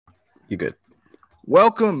You good?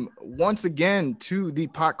 Welcome once again to the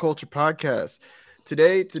Pop Culture Podcast.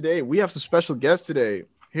 Today we have some special guests today.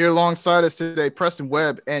 Here alongside us today, Preston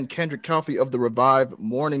Webb and Kendrick Calfee of the Revive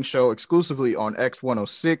Morning Show, exclusively on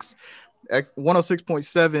X106,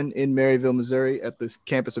 X106.7 in Maryville, Missouri, at the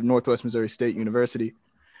campus of Northwest Missouri State University.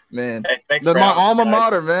 Man, hey, thanks that's for my having alma us, guys.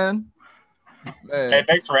 mater, man. Hey,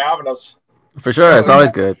 thanks for having us. For sure, it's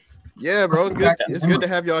always good. Yeah, bro, it's good. It's good to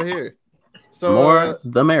have y'all here. So more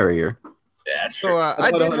the merrier. Yeah, So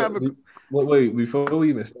I did have a. Wait, before we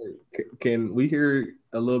even start, can we hear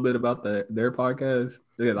a little bit about their podcast?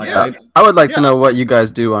 I would like to know what you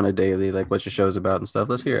guys do on a daily, like what your show's about and stuff.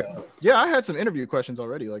 Let's hear it. Yeah, I had some interview questions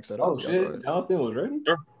already, like set up. Oh shit, Jonathan was ready.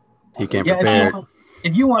 Sure. He came prepared.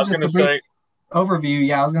 If you want just a brief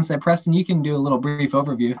overview, I was gonna say, Preston, you can do a little brief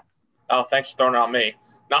overview. Oh, thanks for throwing it on me.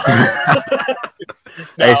 No.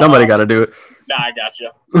 Hey, somebody got to do it. Nah, I got you.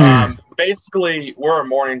 Basically, we're a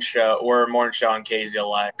morning show. We're a morning show on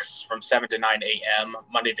KZLX from 7 to 9 a.m.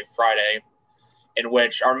 Monday through Friday, in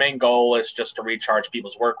which our main goal is just to recharge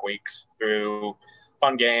people's work weeks through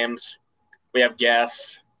fun games. We have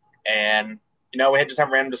guests, and we just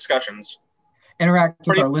have random discussions. Interact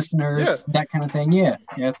with our listeners, that kind of thing. Yeah,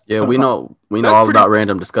 we know all about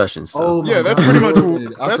random discussions. So. Oh, yeah, that's pretty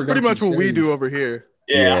much what we do over here.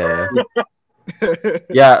 Yeah.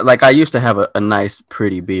 Yeah, like I used to have a nice,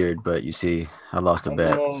 pretty beard, but you see, I lost a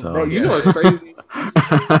bet. So bro, you know it's crazy.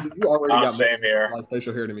 You already got same here. Like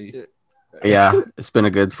facial hair to me. Yeah, it's been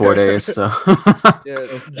a good 4 days. So yeah,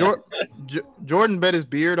 Jordan bet his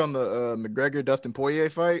beard on the McGregor Dustin Poirier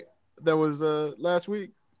fight that was last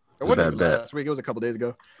week. It wasn't even last week. It was a couple days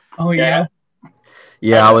ago. Oh yeah.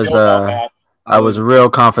 Yeah, I was real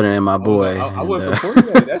confident in my boy. I went for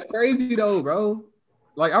Poirier. That's crazy though, bro.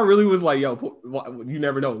 Like I really was like, yo, you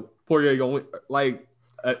never know. Poirier gonna win. Like,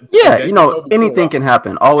 anything can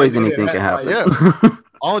happen. Always anything can happen. Yeah.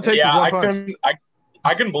 All it takes is one punch.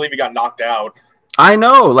 I couldn't believe he got knocked out. I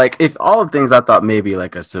know. Like, if all the things I thought maybe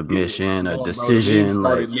like a submission, a decision,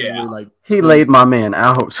 he laid my man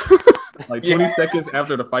out. Like 20 seconds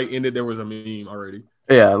after the fight ended, there was a meme already.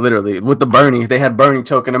 Yeah, literally with the Bernie. They had Bernie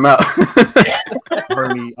choking him out.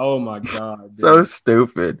 Bernie, oh my god, dude. So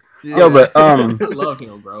stupid. Yeah. Yo, but I love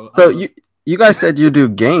him, bro. So you guys said you do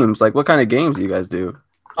games. Like, what kind of games do you guys do?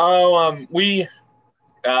 Oh, we.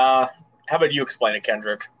 How about you explain it,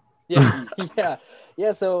 Kendrick? Yeah.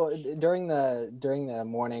 So during the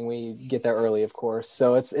morning, we get there early, of course.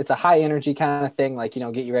 So it's a high energy kind of thing, like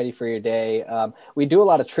get you ready for your day. We do a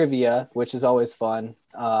lot of trivia, which is always fun.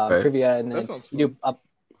 Trivia, and then you do a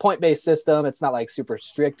point-based system. It's not like super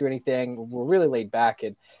strict or anything. We're really laid back,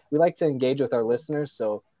 and we like to engage with our listeners.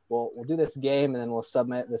 So we'll do this game, and then we'll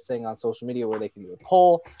submit this thing on social media where they can do a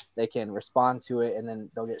poll, they can respond to it, and then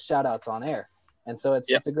they'll get shout outs on air. And so it's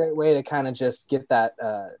a great way to kind of just get that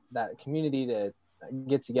community to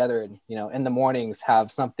get together and, in the mornings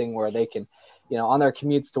have something where they can, on their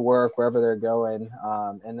commutes to work, wherever they're going,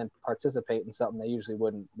 and then participate in something they usually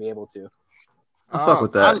wouldn't be able to. I fuck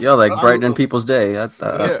with that. Y'all like brightening people's day. That's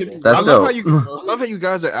dope. I love how you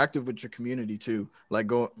guys are active with your community too. Like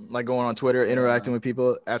going on Twitter, interacting with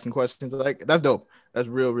people, asking questions. Like that's dope. That's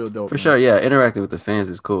real dope. For sure. Yeah, interacting with the fans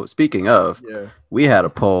is cool. Speaking of, we had a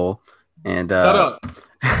poll, and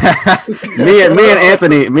me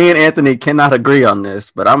and Anthony cannot agree on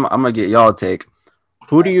this, but I'm gonna get y'all take.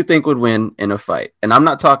 Who do you think would win in a fight? And I'm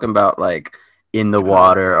not talking about like in the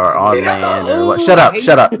water or on land or what. Shut up.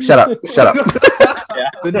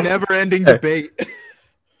 The never-ending debate.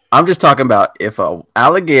 I'm just talking about if a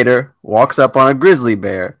alligator walks up on a grizzly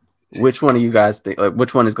bear, which one of you guys think? Like,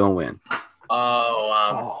 which one is going to win?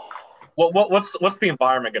 What's the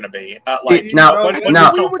environment going to be?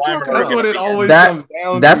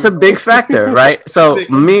 That's a big factor, right? So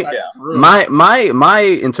my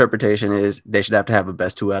interpretation is they should have to have a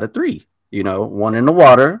best 2 out of 3. One in the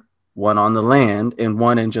water, one on the land, and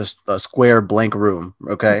one in just a square blank room.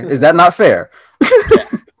 Okay, is that not fair?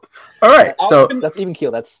 All right, so that's even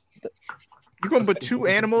keel. You're going to put two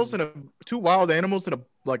wild animals in a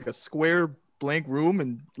square blank room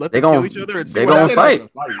and let them kill each other. They're gonna fight.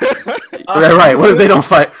 Right. What if they don't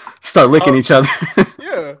fight? Start licking each other.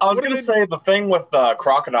 Yeah. I was gonna say the thing with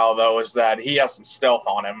crocodile though is that he has some stealth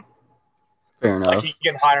on him. Fair enough. Like he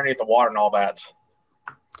can hide underneath the water and all that.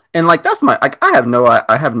 And like that's I have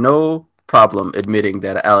no problem admitting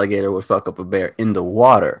that an alligator would fuck up a bear in the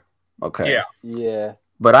water. Okay. Yeah.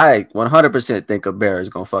 But I 100% think a bear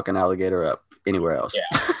is gonna fuck an alligator up anywhere else. Yeah.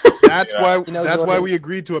 That's why we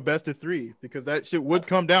agreed to a best of 3, because that shit would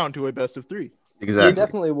come down to a best of 3. Exactly. You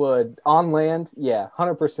definitely would. On land, yeah,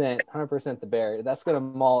 100% the bear. That's gonna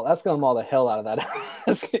maul the hell out of that.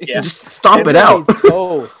 Yeah. Just stomp it out.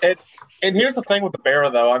 And here's the thing with the bear,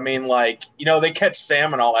 though. I mean, like, they catch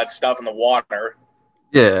salmon and all that stuff in the water.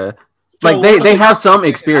 Yeah. So Like they have some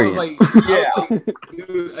experience. Dude,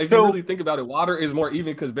 if you really think about it, water is more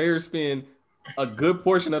even because bears spend a good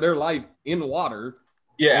portion of their life in water.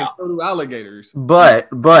 Yeah. And so do alligators. But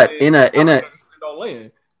in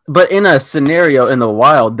a scenario in the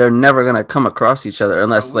wild, they're never gonna come across each other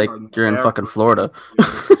unless like you're in fucking Florida.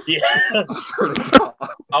 Yeah.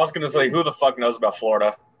 I was gonna say, who the fuck knows about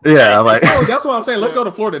Florida? Yeah, like that's what I'm saying. Let's go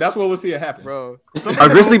to Florida. That's where we'll see it happen, bro. Are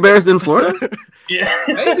grizzly bears in Florida? Yeah,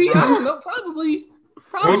 maybe. I don't know. Probably.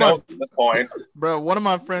 Who knows at this point, bro? One of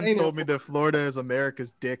my friends told me that Florida is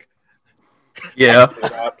America's dick. Yeah,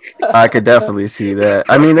 I could definitely see that.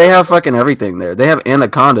 I mean, they have fucking everything there. They have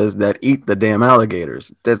anacondas that eat the damn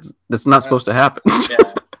alligators. That's not supposed to happen. Yeah.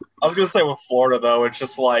 I was gonna say with Florida though, it's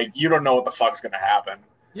just like you don't know what the fuck's gonna happen.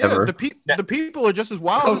 Yeah, the people are just as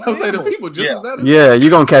wild. I was gonna say the people Yeah, you're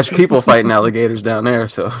gonna catch people fighting alligators down there.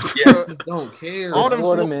 So yeah, just don't care. All them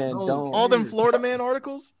Florida man, all them Florida man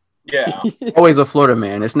articles. Yeah, always a Florida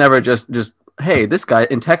man. It's never just hey, this guy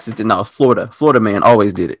in Texas did not. Florida man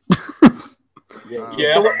always did it.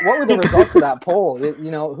 Yeah. So what were the results of that poll?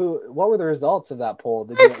 What were the results of that poll?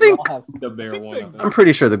 Did you all have the bear won? I'm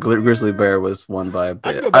pretty sure the grizzly bear was won by a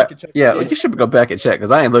bit. Yeah, you should go back and check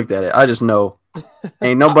because I ain't looked at it. I just know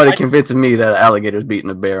ain't nobody convincing me that an alligator's beating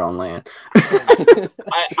a bear on land.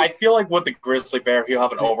 I feel like with the grizzly bear, he'll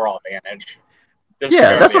have an overall advantage.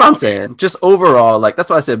 That's what I'm saying. Just overall, like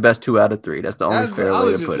that's why I said best 2 out of 3. That's the only fair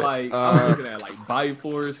way to put it. I was looking at like bite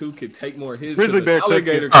force who could take more hits. Grizzly bear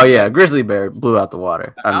alligator. Oh yeah, grizzly bear blew out the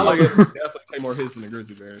water. Alligator definitely take more hits than the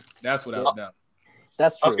grizzly bear. That's without doubt.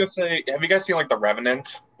 That's true. I was gonna say, have you guys seen like The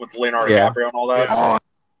Revenant with Leonardo DiCaprio and all that? Yeah.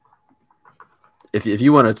 If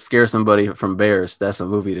you want to scare somebody from bears, that's a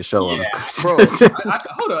movie to show them. Bro,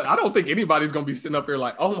 hold on. I don't think anybody's gonna be sitting up here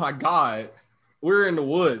like, oh my god, we're in the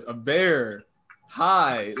woods, a bear.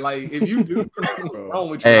 Hi, like if you do something wrong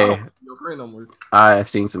with you, I don't be your friend no more. I have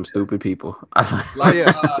seen some stupid people. That's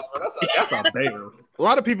a bear. A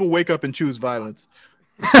lot of people wake up and choose violence.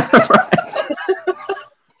 You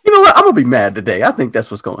know what? I'm gonna be mad today. I think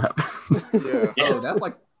that's what's gonna happen. Yeah. That's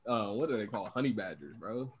like what do they call honey badgers,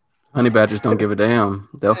 bro? Honey badgers don't give a damn.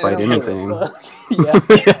 They'll fight anything.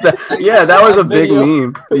 Yeah, that was a big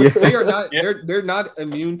meme. Yeah. They are not. They're not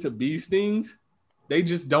immune to bee stings. They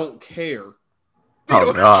just don't care.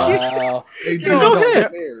 Oh god! Wow. They just don't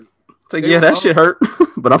care. It's like, that shit hurt,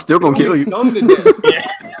 but I'm still gonna kill you. Trying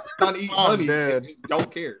to eat honey, they just don't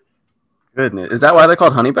care. Goodness, is that why they're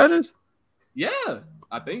called honey badgers? Yeah,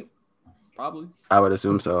 I think probably. I would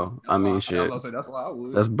assume so. Shit. That's why I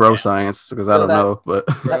would. That's bro science because I don't know, but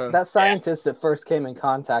that scientist that first came in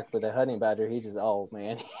contact with a honey badger, he just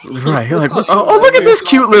man. Right, you're like, oh, look at this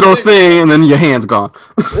cute little thing, and then your hand's gone.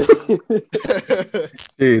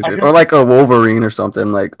 Jesus. Or like a Wolverine or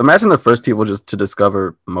something. Like, imagine the first people just to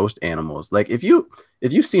discover most animals. Like, if you've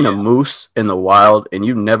seen a moose in the wild and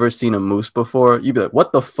you've never seen a moose before, you'd be like,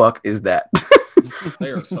 what the fuck is that? They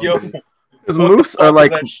are so big. Because moose are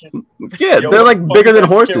like, they're like bigger than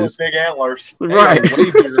horses. Big antlers, right?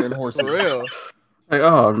 Way bigger than horses. For real. Like,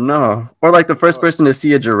 oh no. Or like the first person to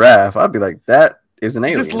see a giraffe, I'd be like, that is an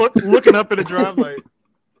alien. Just looking up at a giraffe like.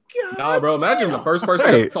 Nah, bro. Imagine the first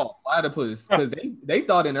person that saw a platypus because they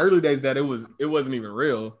thought in early days that it wasn't even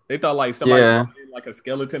real. They thought like somebody like a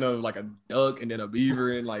skeleton of like a duck and then a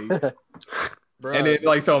beaver and like. Bro. And then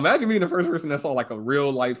like so imagine being the first person that saw like a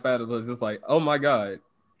real life platypus. It's like, oh my god.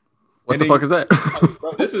 What the fuck is that?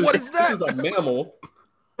 Bro, this is a mammal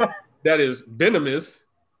that is venomous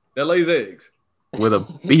that lays eggs with a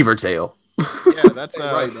beaver tail. Yeah, that's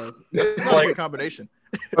right, bro. It's like a combination.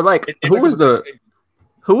 But like, who was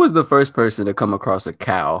the first person to come across a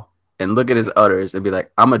cow and look at his udders and be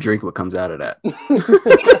like, "I'm gonna drink what comes out of that"?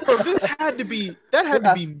 Bro, had to be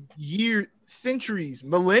years, centuries,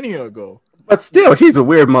 millennia ago. But still, he's a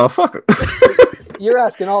weird motherfucker. You're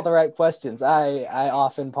asking all the right questions. I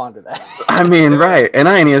often ponder that. I mean, right. And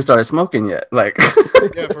I ain't even started smoking yet. Like,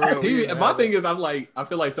 yeah, for real. My thing is, I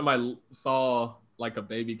feel like somebody saw like a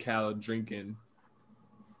baby cow drinking,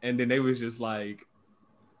 and then they was just like,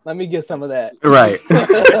 "Let me get some of that." Right.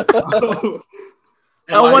 You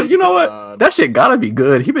know what? That shit gotta be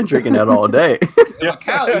good. He been drinking that all day. Yeah,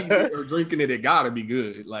 cow eating it or drinking it gotta be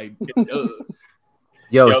good. Like,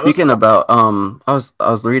 Yo, speaking about I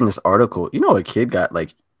was reading this article. You know, a kid got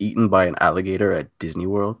like eaten by an alligator at Disney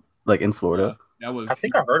World, like in Florida. That was. I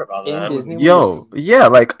think I heard about that. Disney Yo, yeah,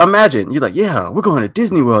 like imagine you're like, yeah, we're going to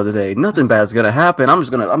Disney World today. Nothing bad's gonna happen.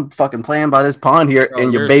 I'm fucking playing by this pond here, Bro,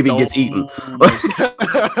 and your baby gets eaten. There's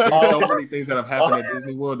so many things that have happened at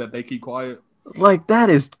Disney World that they keep quiet. Like that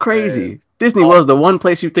is crazy. Disney World's the one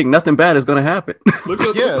place you think nothing bad is gonna happen.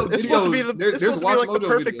 It's supposed to be like the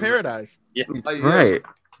perfect paradise. Yeah, like, right.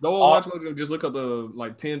 Go on Watch Mojo. Just look up the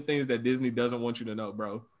like 10 things that Disney doesn't want you to know,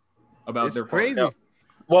 bro. About their crazy.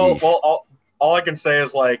 Well, all I can say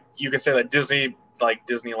is like you can say that Disney, like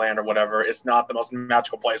Disneyland or whatever, is not the most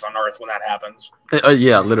magical place on earth when that happens.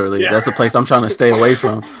 Yeah, literally. Yeah. That's a place I'm trying to stay away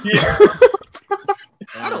from. Yeah.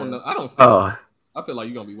 I don't know. I don't. I feel like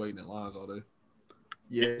you're gonna be waiting in lines all day.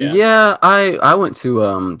 Yeah. I went to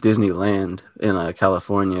Disneyland in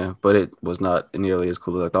California, but it was not nearly as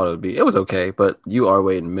cool as I thought it would be. It was okay, but you are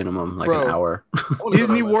waiting minimum like an hour.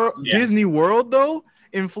 Disney World though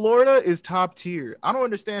in Florida is top tier. I don't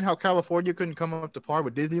understand how California couldn't come up to par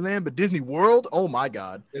with Disneyland, but Disney World, oh my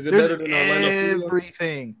god, is it better than Orlando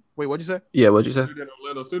everything? Wait, what'd you say? Yeah, what'd you say? Better than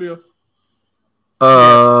Orlando Studio?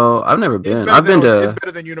 I've never been. It's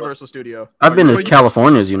better than Universal Studio. I've been to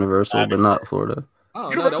California's Universal, but not Florida.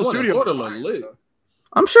 Universal Studio lit.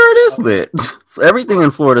 I'm sure it is lit. Everything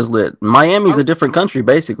in Florida is lit. Miami's a different country,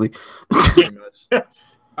 basically.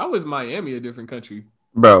 How is Miami a different country?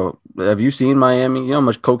 Bro, have you seen Miami? You know how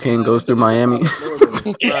much cocaine goes through Miami?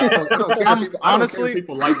 Honestly,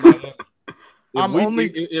 people like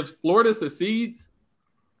Miami. If Florida succeeds,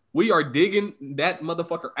 we are digging that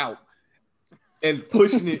motherfucker out and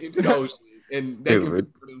pushing it into the ocean, and they can figure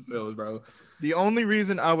for themselves, bro. The only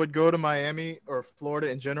reason I would go to Miami or Florida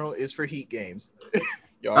in general is for Heat games.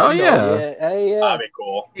 Yeah. Yeah. That'd be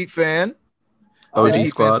cool. Heat fan. OG Heat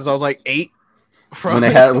squad. fan since I was like 8. When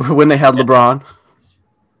they had LeBron.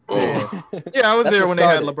 Yeah, I was there when they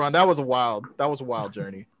had LeBron. That was a wild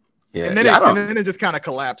journey. Yeah, and then it just kind of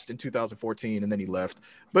collapsed in 2014, and then he left.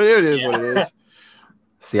 But it is what it is.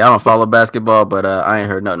 See, I don't follow basketball, but I ain't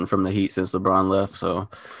heard nothing from the Heat since LeBron left. So,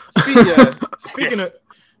 speaking of,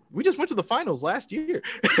 we just went to the finals last year,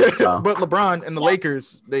 but LeBron and the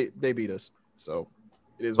Lakers they beat us. So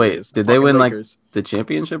it is. Wait, did they win Lakers. Like the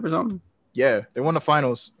championship or something? Yeah, they won the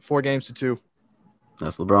finals 4-2.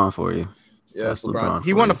 That's LeBron for you. Yeah, that's LeBron.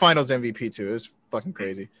 He won the finals MVP too. It was fucking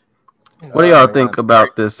crazy. What do y'all think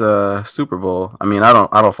about this Super Bowl? I mean, I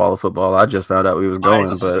don't follow football. I just found out we was going,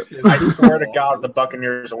 but I swear to God, if the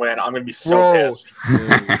Buccaneers win, I'm gonna be so pissed.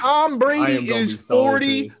 Tom Brady is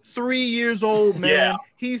 43 years old, man. Yeah.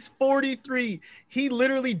 He's 43. He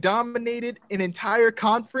literally dominated an entire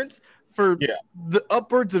conference for the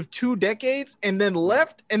upwards of 2 decades, and then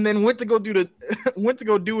left, and then went to go do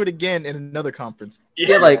it again in another conference.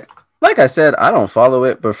 Yeah, like I said, I don't follow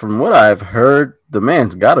it, but from what I've heard, the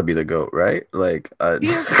man's got to be the GOAT, right? Like, he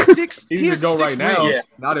has 6. He's the GOAT right now. Yeah.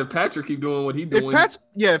 Not if Patrick keep doing what he's doing.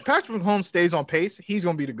 If Patrick Mahomes stays on pace, he's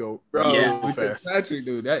gonna be the GOAT. Bro, Patrick,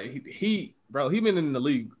 dude, he been in the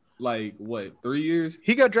league like what 3 years?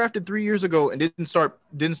 He got drafted 3 years ago and didn't start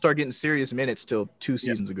getting serious minutes till 2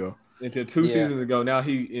 seasons ago. Until 2 seasons ago, now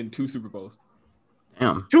he in 2 Super Bowls.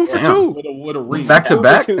 Damn. 2 for 2. With a ring. Back to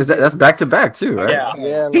back? That's back to back too, right?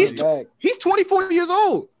 Yeah. He's 24 years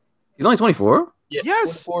old. He's only 24? Yeah.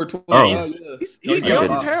 Yes. 24, He's young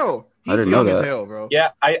as hell. He's young as hell, bro. Yeah,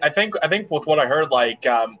 I think with what I heard, like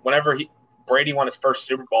whenever Brady won his first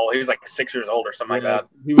Super Bowl, he was like 6 years old or something like that.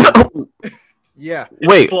 Yeah.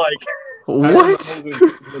 Wait. Like what?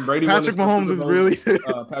 Patrick Mahomes is really.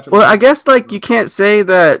 Well, I guess like you can't say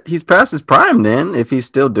that he's past his prime then if he's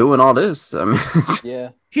still doing all this. I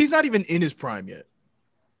mean, he's not even in his prime yet.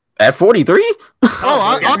 At 43?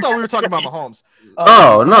 Oh, I thought we were talking about Mahomes.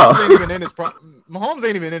 Oh no, Mahomes ain't even in his prime. Mahomes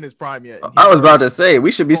ain't even in his prime yet. I was about to say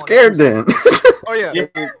we should be scared then. Oh yeah.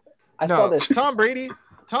 I saw this. Tom Brady.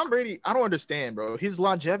 I don't understand, bro. His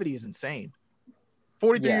longevity is insane.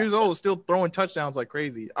 43 years old, still throwing touchdowns like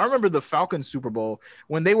crazy. I remember the Falcons Super Bowl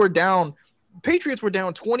when they were down. Patriots were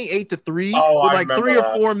down 28-3 with like 3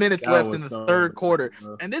 or 4 minutes left in the third quarter.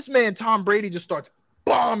 And this man, Tom Brady, just starts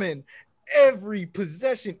bombing every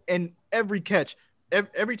possession and every catch.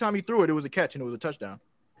 Every time he threw it, it was a catch and it was a touchdown.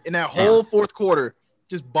 In that whole fourth quarter,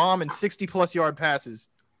 just bombing 60-plus yard passes.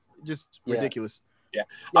 Just ridiculous. Yeah.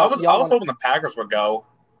 I was hoping the Packers would go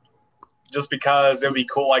just because it would be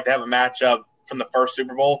cool like to have a matchup from the first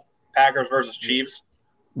Super Bowl, Packers versus Chiefs.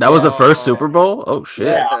 That was the first Super Bowl? Oh,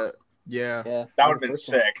 shit. Yeah. That would have been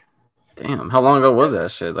sick. Damn. How long ago was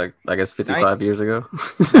that shit? Like, I guess 55 years ago?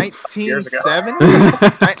 1970?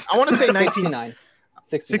 I want to say 69.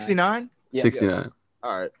 69? Yeah. 69.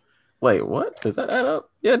 All right. Wait, what? Does that add up?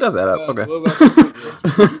 Yeah, it does add up. Okay.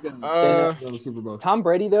 Super Bowl? Tom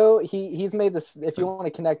Brady, though, he's made this. If you want to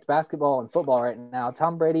connect basketball and football right now,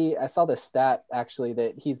 Tom Brady, I saw this stat actually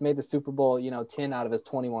that he's made the Super Bowl, 10 out of his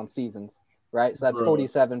 21 seasons, right? So that's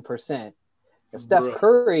 47%. Steph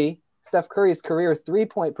Curry's career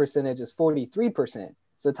 3-point percentage is 43%.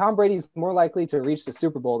 So Tom Brady's more likely to reach the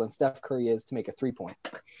Super Bowl than Steph Curry is to make a 3-point.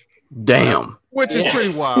 Damn. Which is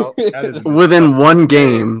pretty wild. Within one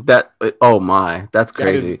game, that's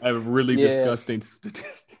crazy. That is a really disgusting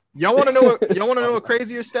statistic. Y'all want to know a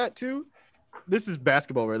crazier stat too? This is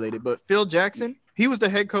basketball related, but Phil Jackson, he was the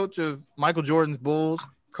head coach of Michael Jordan's Bulls,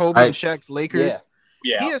 Kobe and Shaq's Lakers.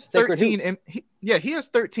 Yeah. He has 13 he has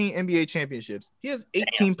 13 NBA championships. He has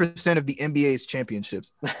 18% of the NBA's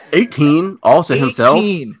championships. 18 all to himself?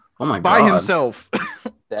 18 oh my god. By himself.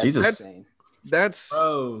 Jesus. That's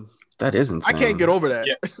Bro. That is insane. I can't get over that.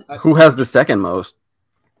 Yeah. Who has the second most?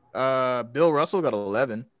 Bill Russell got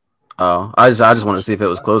 11. Oh, I just wanted to see if it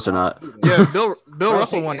was close or not. Yeah, Bill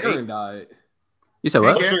Russell won 8. Died. You said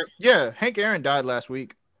what? Hank Aaron died last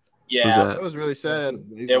week. Yeah, that was really sad.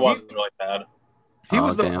 It wasn't really bad. He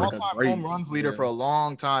was the all-time home runs leader for a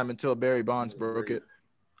long time until Barry Bonds broke it.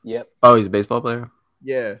 Yep. Oh, he's a baseball player?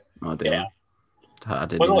 Yeah. Oh, damn. Yeah. I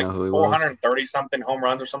didn't know who he was. 430 something home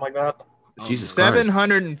runs or something like that. Jesus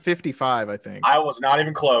 755, I think. I was not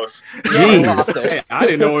even close. Jeez. I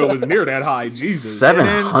didn't know it was near that high. Jesus.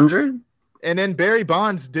 700? And then Barry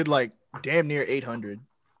Bonds did like damn near 800.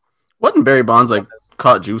 Wasn't Barry Bonds like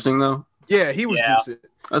caught juicing though? Yeah, he was juicing.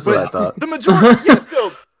 That's what I thought. The majority,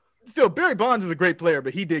 still Barry Bonds is a great player,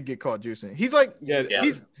 but he did get caught juicing. He's like,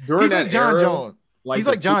 he's like John Jones. He's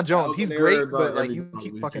like John Jones. He's great, but like you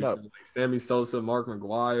keep fucking up. Like Sammy Sosa, Mark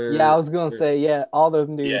McGuire. Yeah, I was gonna say, all those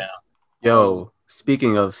dudes. Yeah. Yo,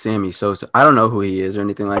 speaking of Sammy Sosa, I don't know who he is or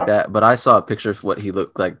anything like that, but I saw a picture of what he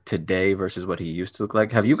looked like today versus what he used to look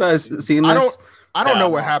like. Have you guys seen this? I don't know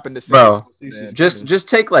what happened to Sammy Sosa. Just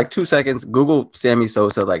take like 2 seconds, Google Sammy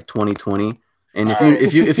Sosa like 2020, and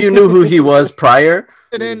if you knew who he was prior,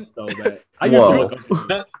 and then the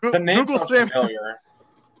name Google sounds familiar.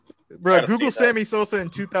 Bro, Google Sammy Sosa in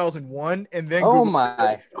 2001, and then oh Google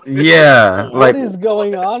my, yeah, what is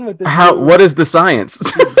going on with this? What is the science?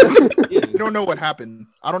 You don't know what happened.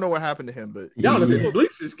 I don't know what happened to him, but y'all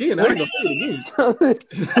bleached his skin. I ain't gonna play it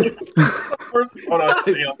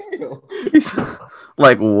again.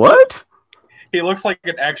 Like what? He looks like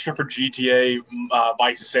an extra for GTA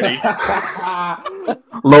Vice City.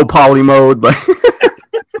 Low poly mode, like.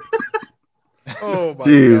 Oh my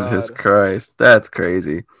Jesus God. Christ, that's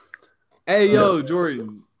crazy. Hey yo,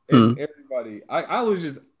 Jordan, and everybody. I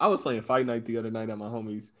was playing Fight Night the other night at my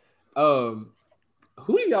homies. Who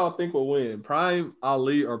do y'all think will win? Prime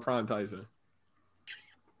Ali or Prime Tyson?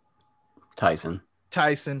 Tyson.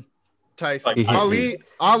 Like,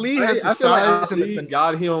 Ali has the size and the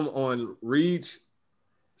got him on reach,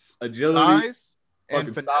 agility,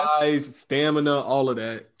 size, stamina, all of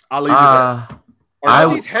that.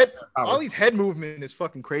 Ali's head movement is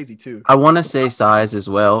fucking crazy too. I want to say size as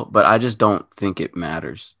well, but I just don't think it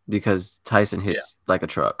matters because Tyson hits like a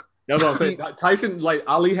truck. That's what I'm saying. Tyson, like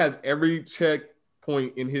Ali, has every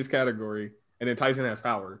checkpoint in his category, and then Tyson has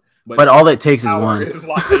power. But all it takes is one.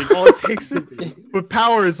 All it takes but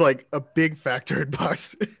power is like a big factor in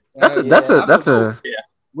boxing. That's a.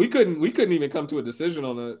 We couldn't even come to a decision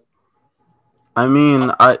on it. I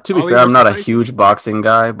mean, to be fair, I'm not a huge boxing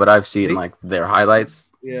guy, but I've seen like their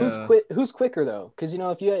highlights. Yeah. Who's quicker though? Because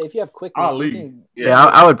if you have quickness, Ali.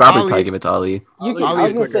 I would probably give it to Ali. I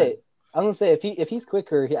was gonna say if he's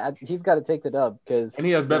quicker, he's got to take the dub because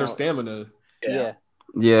he has better stamina.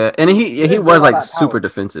 Yeah, and he was like super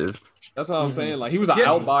defensive. That's what I'm saying. Like he was an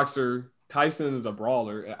outboxer. Tyson is a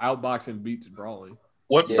brawler. Outboxing beats brawling.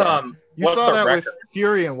 What's you saw that with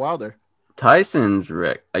Fury and Wilder. Tyson's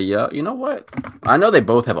wreck. Yeah, you know what? I know they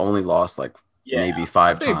both have only lost like maybe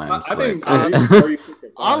 5 times. I think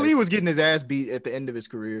Ali was getting his ass beat at the end of his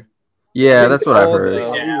career. Yeah, that's what I've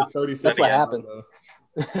heard. Yeah. That's what happened.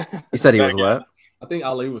 You said he was what? I think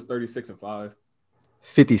Ali was 36-5.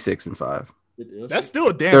 56-5. That's still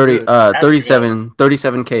a damn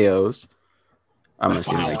 37 KOs. I'm gonna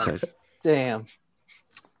see Mike Tyson. Damn.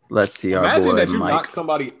 Let's see our Imagine boy that you Mike.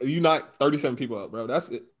 knock 37 people out, bro. That's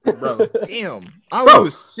it, bro. Damn. I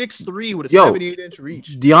was 6'3" with a 78-inch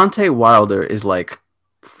reach. Deontay Wilder is like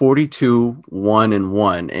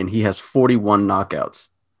 42-1-1, and he has 41 knockouts.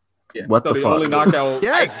 Yeah. What the the fuck? only knockout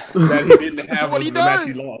that he didn't have was the match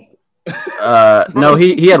he lost. No,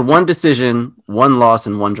 he had 1 decision, 1 loss,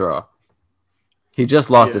 and 1 draw. He just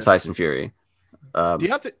lost to Tyson Fury.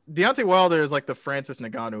 Deontay Wilder is like the Francis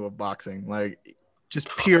Ngannou of boxing. Like just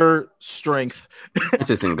pure strength.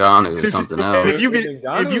 Francis Ngannou is something else. If you get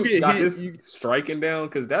hit, his striking down,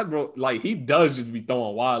 because that bro, like he does just be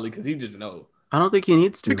throwing wildly because he just knows. I don't think he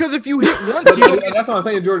needs to. Because if you hit once, that's what I'm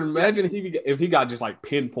saying, Jordan. Imagine if he got just like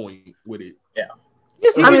pinpoint with it. Yeah.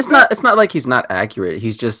 It's not like he's not accurate.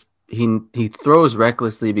 He's just he throws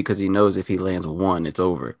recklessly because he knows if he lands one, it's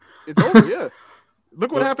over. It's over. Yeah.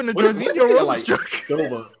 Look what happened to Jorginho like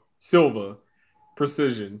Silva,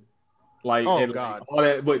 precision. Like, oh and god, like, all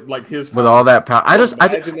that, but like his with all that power. I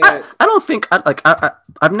don't think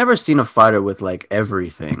I've never seen a fighter with like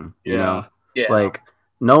everything. You know, like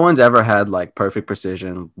no one's ever had like perfect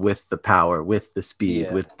precision with the power, with the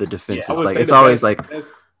speed, with the defensive. Like it's always like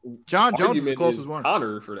John Jones is the closest one.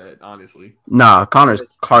 Connor for that, honestly. Nah,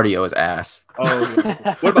 Connor's cardio is ass. Oh,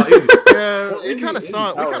 yeah. What about Izzy? Yeah, we kind of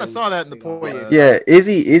saw that in the Poirier. Yeah,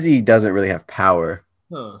 Izzy doesn't really have power.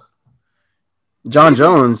 Huh. John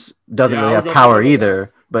Jones doesn't really have power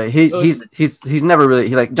either, but he's never really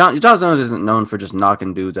John Jones isn't known for just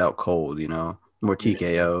knocking dudes out cold, you know, more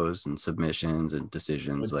TKOs and submissions and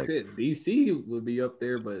decisions. Like DC would be up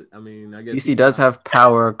there, but I mean, I guess DC does have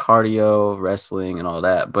power, cardio, wrestling, and all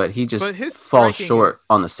that, but he just falls short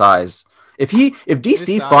on the size. If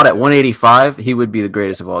DC fought at 185, he would be the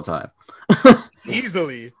greatest of all time.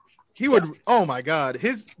 Easily. He would. Oh my god,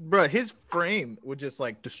 his frame would just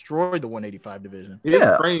like destroy the 185 division. His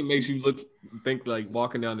frame makes you think like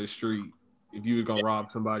walking down the street. If you was gonna rob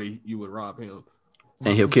somebody, you would rob him,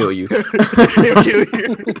 and he'll kill you. He'll kill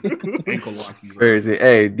you. Ankle lock you. Crazy.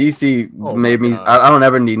 Hey, DC made me. I don't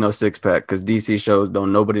ever need no six pack because DC shows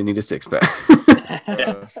don't nobody need a six pack.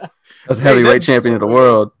 That's heavyweight champion of the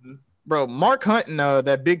world. Bro, Mark Hunt and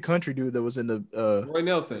that big country dude that was in the Roy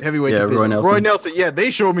Nelson heavyweight division. Roy Nelson. Yeah, they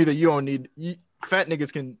showed me that you don't need fat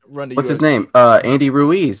niggas can run the. What's his name? Andy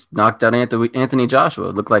Ruiz knocked out Anthony Joshua.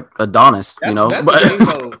 Looked like Adonis, you know. That's the thing,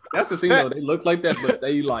 though. That's the thing, though. They look like that, but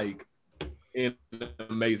they like in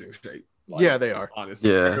amazing shape. Like, yeah, they are. Honestly,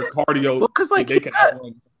 yeah. Their cardio. Because like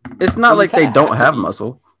it's not like they don't have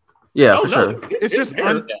muscle. Yeah, for sure.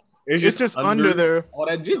 It's just under their all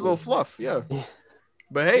that little fluff. Yeah.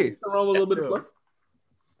 But hey, a little bit of fluff.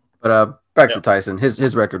 But back to Tyson.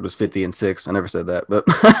 His record was 50-6. I never said that, but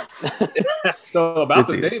so about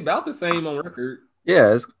the same on record.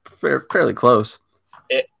 Yeah, it's fairly close.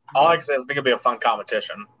 All I can say is I think it'll be a fun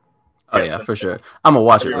competition. Oh yeah, for sure. I'm gonna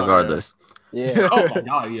watch it regardless. Yeah. Oh my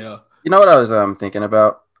god, yeah. You know what I was thinking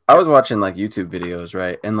about? I was watching like YouTube videos,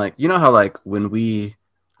 right? And like you know how like when we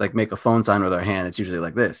like make a phone sign with our hand, it's usually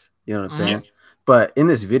like this. You know what I'm saying? But in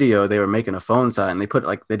this video, they were making a phone sign. And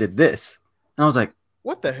they did this, and I was like,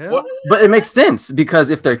 "What the hell?" But it makes sense because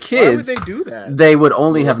if they're kids, why would they do that? They would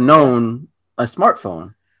only have known a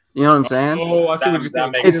smartphone. You know what I'm saying? Oh, I see what you're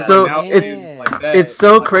saying. It's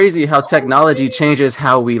so crazy how technology changes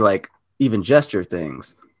how we like even gesture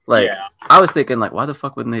things. Like I was thinking, like, why the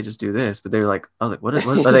fuck wouldn't they just do this? But they were like, I was like, what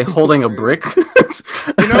are they holding a brick?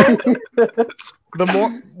 You know,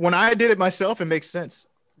 when I did it myself, it makes sense.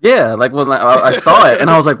 Yeah, like when I saw it and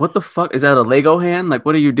I was like, what the fuck? Is that a Lego hand? Like,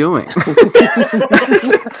 what are you doing?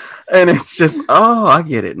 And it's just, oh, I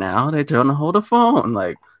get it now. They're trying to hold a phone.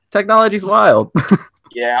 Like, technology's wild.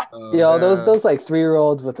 Yeah. Those like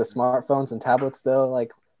 3-year-olds with the smartphones and tablets though,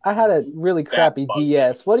 like I had a really crappy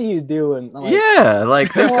DS. What are you doing? Like, yeah,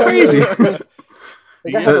 like that's crazy.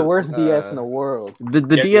 Like I had the worst DS in the world. The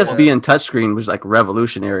DS being touchscreen was like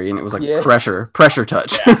revolutionary, and it was like pressure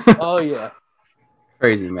touch. Oh yeah.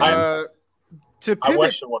 Crazy, man. I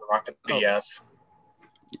wish it would rock the DS.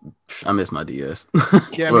 I miss my DS.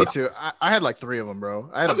 Yeah, me too. I had like 3 of them, bro.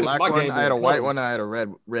 I had a black one, I had a white one, I had a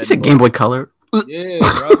red. You said Game Boy Color? Yeah,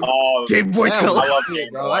 bro. Game Boy Color. I love Game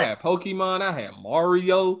Boy. Bro, I had Pokemon. I had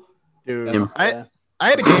Mario. Dude, I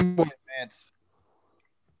had a Game Boy Advance.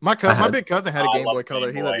 My big cousin had a Game Boy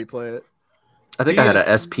Color. He let me play it. I think I had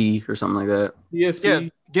a SP or something like that. PSP. Yeah,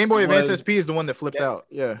 Game Boy Advance SP is the one that flipped out.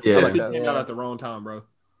 Yeah. PSP came out at the wrong time, bro.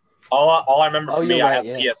 All I remember from me, I had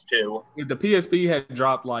PS2. If the PSP had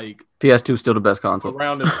dropped like PS2 still the best console.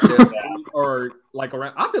 Around the or like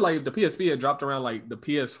around, I feel like if the PSP had dropped around like the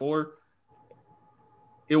PS4,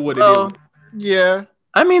 it would have. Yeah.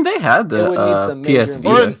 I mean, they had the PS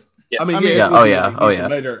Vita. I mean,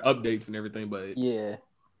 later updates and everything, but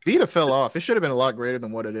Vita fell off. It should have been a lot greater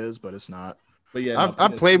than what it is, but it's not. But yeah,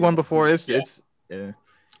 I've played one before. It's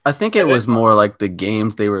I think it was more like the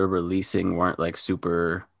games they were releasing weren't like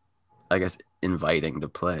super, I guess, inviting to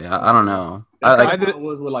play. I don't know. It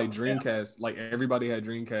was with like Dreamcast. Like everybody had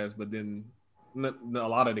Dreamcast, but then a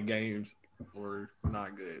lot of the games were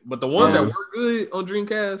not good. But the ones that were good on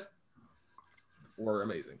Dreamcast were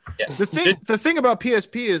amazing. Yeah. The thing about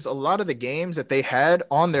PSP is a lot of the games that they had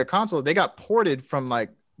on their console, they got ported from like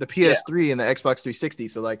the PS3 and the Xbox 360.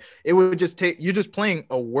 So like it would just take you're just playing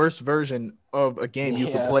a worse version of a game you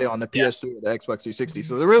could play on the PS3 or the Xbox 360.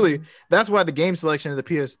 So really, that's why the game selection of the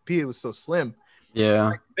PSP was so slim. Yeah,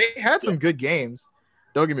 like, they had some good games.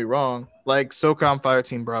 Don't get me wrong, like SOCOM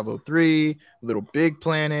Fireteam Bravo 3, Little Big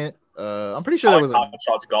Planet. I'm pretty sure there was Hot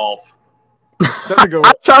Shots Golf. That's a good one.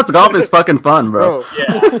 Hot Shots Golf is fucking fun, bro.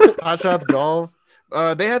 Yeah. Hot Shots Golf.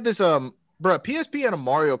 They had this PSP had a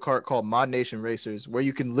Mario Kart called Mod Nation Racers where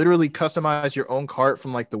you can literally customize your own kart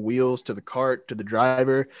from like the wheels to the kart to the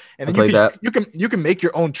driver, and then you can make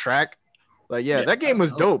your own track. Like that game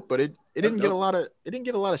was dope, but it didn't get a lot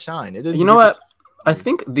of shine. It didn't. You know what? I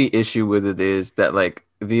think the issue with it is that like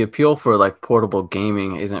the appeal for like portable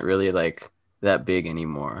gaming isn't really like that big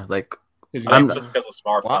anymore. Like just because of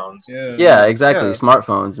smartphones. Yeah, exactly. Yeah.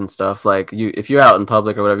 Smartphones and stuff. Like if you're out in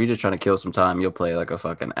public or whatever, you're just trying to kill some time. You'll play like a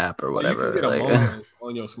fucking app or whatever. You can get a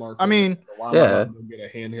on your smartphone. I mean, yeah. Get a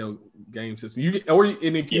handheld game system.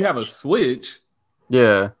 And if you have a Switch,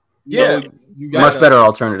 you much better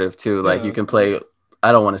alternative too. Like you can play.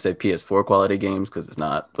 I don't want to say PS4 quality games because it's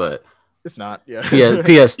not, but it's not. Yeah.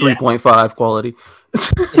 PS 3.5 quality.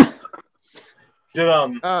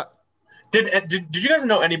 Did you guys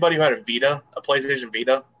know anybody who had a Vita, a PlayStation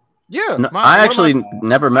Vita? Yeah, no, I actually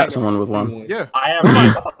never met someone with one. Yeah, I have.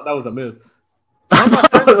 I thought that was a myth.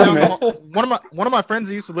 One of my friends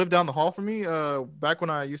that used to live down the hall from me, back when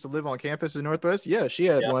I used to live on campus in Northwest. Yeah, she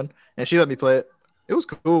had one, and she let me play it. It was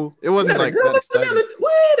cool. It wasn't like that exciting.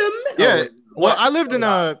 Wait a minute. Yeah, well, I lived in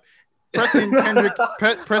Preston Kendrick.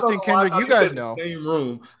 Preston Kendrick, you guys know. Same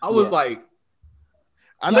room. I was like.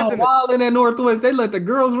 I lived in that Northwest. They let the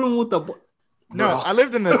girls room with the. No, I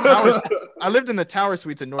lived in the towers. I lived in the tower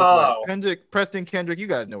suites in Northwest. Preston Kendrick, you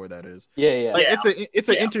guys know where that is. Yeah. Like, it's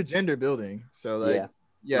an intergender building. So like,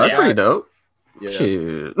 that's pretty dope. Yeah.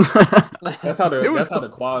 Shoot. That's how the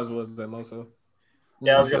quads was at Moso.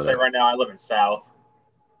 Yeah, I was gonna say right now I live in South.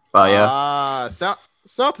 Oh yeah.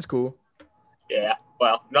 South is cool. Yeah.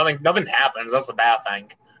 Well, nothing happens. That's the bad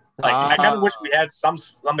thing. Like I kind of wish we had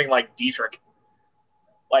something like Dietrich.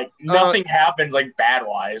 Like nothing happens like bad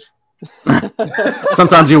wise.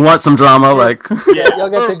 Sometimes you want some drama, like y'all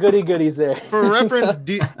got the goody goodies there. For reference,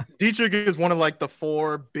 Dietrich is one of like the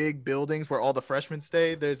 4 big buildings where all the freshmen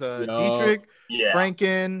stay. There's Dietrich,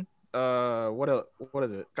 Franken. What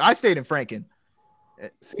is it? I stayed in Franken.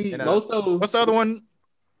 See, what's the other one?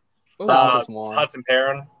 Hudson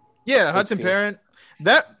Perrin. Yeah, Hudson Perrin.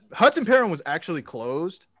 That Hudson Perrin was actually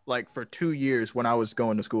closed like for 2 years when I was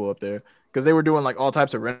going to school up there. Because they were doing like all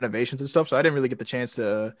types of renovations and stuff, so I didn't really get the chance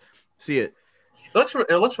to see it. It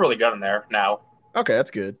looks really good in there now. Okay,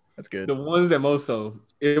 that's good. That's good. The ones that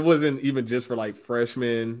it wasn't even just for like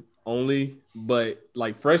freshmen only, but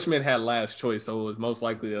like freshmen had last choice, so it was most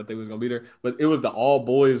likely that they was gonna be there. But it was the all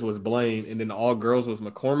boys was Blaine, and then the all girls was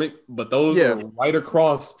McCormick. But those were right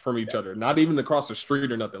across from each other, not even across the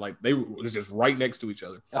street or nothing. Like they was just right next to each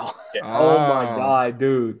other. Oh my god,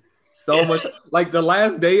 dude. So much like the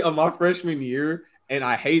last day of my freshman year, and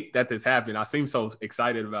I hate that this happened. I seem so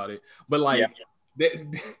excited about it, but like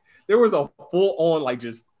there was a full on like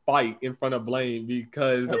just fight in front of Blaine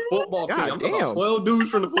because the football team, I'm talking about 12 dudes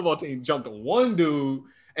from the football team jumped on one dude.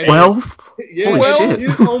 And 12? Yeah, 12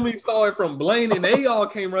 his homie saw it from Blaine, and they all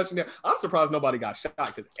came rushing down. I'm surprised nobody got shot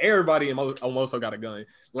because everybody in Moso got a gun.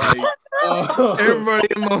 Like everybody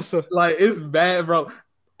in Moso, like it's bad, bro.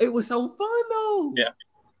 It was so fun though. Yeah.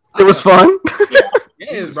 It was fun.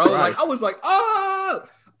 Yes, bro. Like I was like,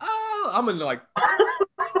 I'm in like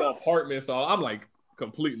the apartment, so I'm like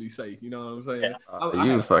completely safe. You know what I'm saying?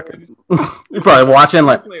 Yeah. You probably watching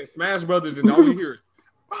like playing Smash Brothers, and all we hear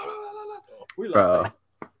is bro.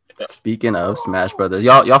 Speaking of Smash Brothers,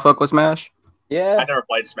 y'all fuck with Smash? Yeah. I never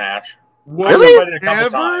played Smash. Really? I played it a couple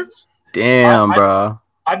times. Damn, bro.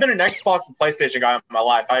 I've been an Xbox and PlayStation guy in my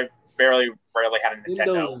life. I rarely had a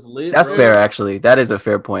Nintendo. That's fair, actually. That is a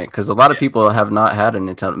fair point because a lot of people have not had a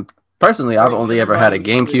Nintendo. Personally, I've only ever had a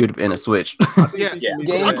GameCube and a Switch.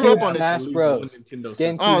 GameCube Smash Bros.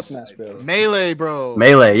 GameCube Smash Bros. Melee, bro.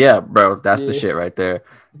 Melee, yeah, bro. That's the shit right there.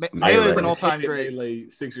 Melee is an all-time great. Melee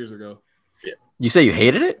 6 years ago. Yeah. You say you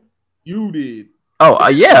hated it? You did. Oh,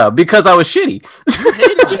 yeah, because I was shitty.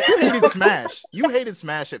 You hated Smash. You hated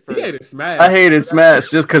Smash at first. You hated Smash. I hated Smash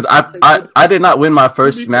just because I did not win my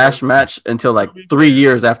first Smash match until like 3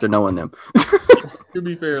 years after knowing them. To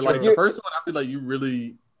be fair, like the first one I feel like you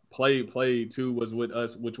really played too was with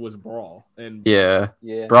us, which was Brawl. And yeah.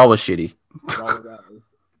 Brawl was shitty.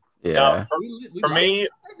 Yeah. For me,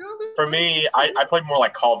 I played more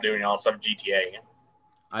like Call of Duty and all stuff, GTA.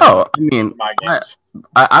 I mean, my games.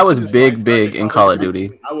 I was big in Call of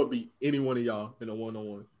Duty. I would beat any one of y'all in a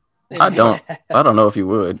 1-on-1. I don't know if you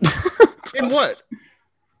would. In what?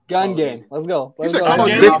 Gun game. Let's go. You said Let's Call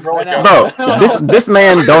of Duty? Bro, this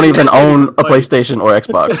man don't even own a PlayStation or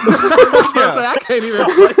Xbox. I can't even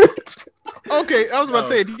play. Okay, I was about to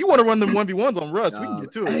say, if you want to run them 1v1s on Rust, we can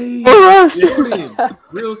get to it. Hey, Rust.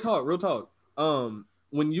 Real talk.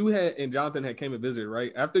 When you had and Jonathan had came and visited,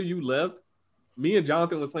 right? After you left, me and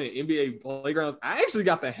Jonathan was playing NBA Playgrounds. I actually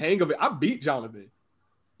got the hang of it. I beat Jonathan.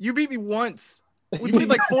 You beat me once. We played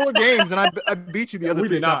like 4 games, and I beat you the other 3 times. We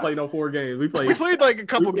did not play no 4 games. We played like a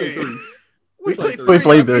couple games. We played 3. We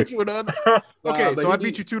played I beat you another. Okay, so I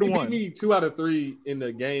beat you 2-1. He beat me 2 out of 3 in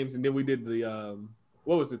the games, and then we did the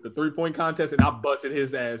what was it? The 3-point contest, and I busted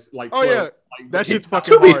his ass like. 12, yeah, like, that shit's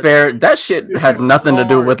fucking. To be fair, that shit had nothing to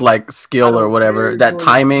do with like skill or whatever. That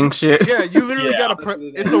timing shit. Yeah, you literally gotta.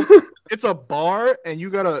 It's a bar, and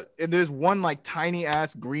and there's one like tiny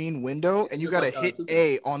ass green window, and you gotta hit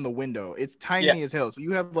A on the window. It's tiny as hell, so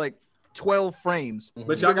you have like 12 frames.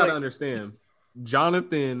 But y'all gotta understand,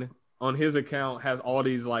 Jonathan on his account has all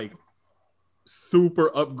these like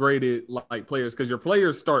super upgraded like players, because your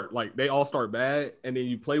players start like they all start bad, and then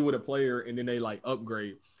you play with a player and then they like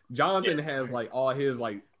upgrade. Jonathan has like all his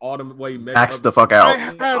like autumn way max the fuck out.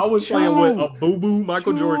 I was playing with a boo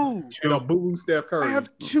Michael Jordan and a boo Steph Curry. I have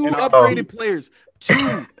 2 upgraded players.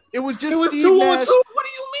 2. It was just Steve Nash. What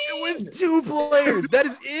do you mean? It was 2 players. That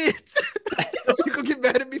is it. You gonna get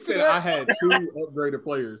mad at me for that? I had 2 upgraded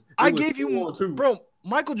players. I gave you 2. Bro.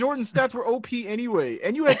 Michael Jordan's stats were OP anyway,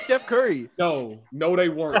 and you had Steph Curry. No, they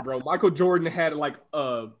weren't, bro. Michael Jordan had like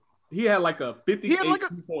a 58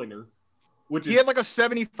 2-pointer. He had like a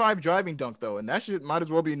 75 driving dunk though, and that shit might as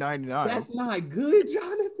well be 99. That's not good,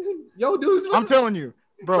 Jonathan. Yo, dude, I'm telling you,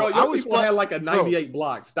 bro. I was had like a 98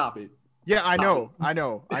 block. Stop it. Yeah, I know. I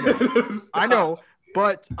know.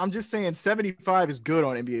 But I'm just saying 75 is good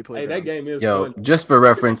on NBA Playgrounds. Hey, that game is fun. Fun. Just for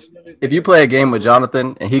reference, if you play a game with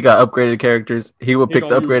Jonathan and he got upgraded characters, he will pick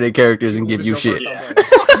the upgraded characters and give you shit.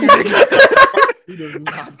 He does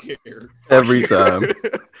not care. Every time.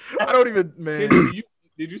 I don't even, man.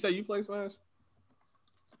 Did you say you play Smash?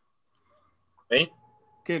 Me?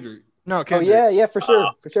 Kendrick. No, Kendrick. Oh, yeah, for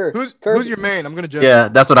sure. Who's your main? I'm going to judge. Yeah,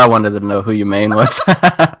 that's what I wanted to know, who your main was.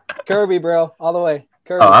 Kirby, bro. All the way.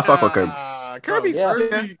 Kirby. Oh, I fuck with Kirby.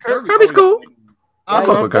 Kirby's cool. I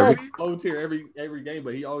fuck with Kirby. Low tier every game,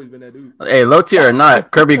 but he always been that dude. Hey, low tier or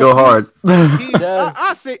not, Kirby go hard.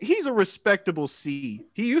 I say he's a respectable C.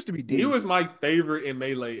 He used to be D. He was my favorite in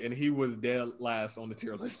Melee, and he was dead last on the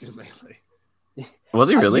tier list in Melee. Was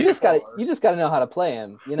he really? You just gotta know how to play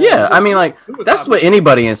him. You know? Yeah, I mean, like that's what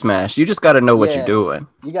anybody in Smash. You just gotta know what you're doing.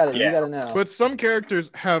 You gotta know. But some characters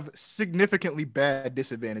have significantly bad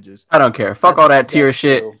disadvantages. I don't care. Fuck all that tier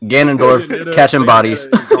shit. Ganondorf catching bodies.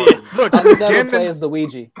 Look, I'll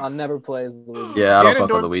never play as Luigi. Yeah, I don't fuck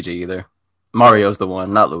with Luigi either. Mario's the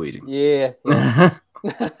one, not Luigi. Yeah.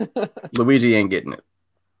 Luigi ain't getting it.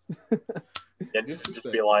 Yeah,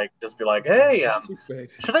 just be like, hey,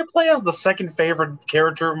 should I play as the second favorite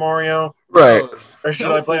character of Mario? Right. Or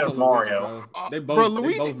should I play as Mario? They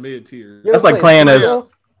both mid tier. That's like playing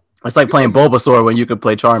it's like playing Bulbasaur when you could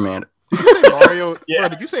play Charmander. Did you say Mario? Bro,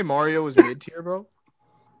 did you say Mario is mid tier, bro?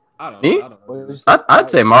 I don't know.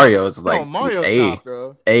 I'd say Mario is like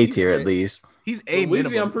A tier at least. He's A Luigi,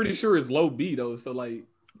 minimum. I'm pretty sure is low B though. So like,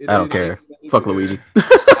 I don't care. Fuck Luigi.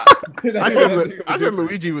 I said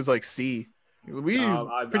Luigi was like C. Luigi's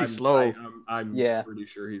pretty slow. I'm pretty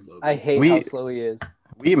sure he's low. I hate how slow he is.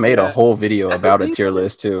 We made a whole video about a tier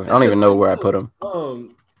list too. I don't even know where I put him.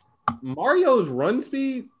 Mario's run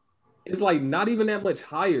speed is like not even that much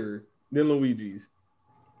higher than Luigi's,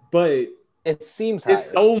 but it seems higher.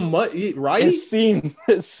 It's so much, right? It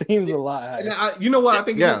seems a lot higher. You know what I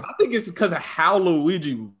think? I think it's because of how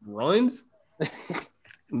Luigi runs.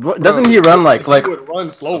 Doesn't he run like he would run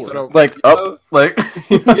slower, like up, like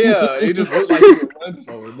yeah, he just looked like he would run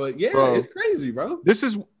slower. But yeah, it's crazy, bro. This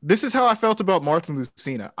is how I felt about Martha and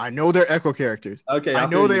Lucina. I know they're echo characters. Okay, I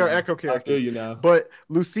know they are echo characters. I feel you now. But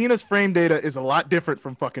Lucina's frame data is a lot different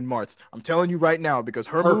from fucking Mart's. I'm telling you right now because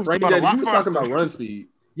her moves frame about data. a lot You was faster. talking about run speed.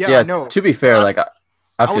 Yeah, I know. To be fair, like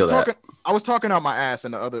I feel that. I was talking out my ass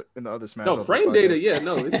in the other Smash. No frame data. Yeah,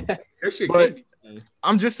 no. That shit can't be.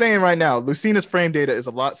 I'm just saying right now, Lucina's frame data is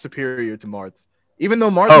a lot superior to Marth's. Even though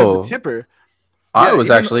Marth is the tipper. I was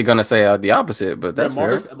actually going to say the opposite, but that's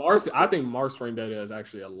fair. I think Marth's frame data is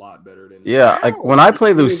actually a lot better than. Yeah, like when I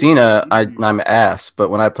play Lucina, I'm ass, but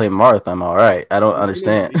when I play Marth, I'm all right. I don't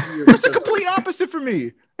understand. It's the complete opposite for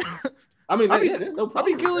me. I mean, I'd no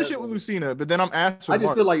be killing shit with Lucina, but then I'm asked. I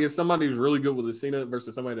just feel like if somebody's really good with Lucina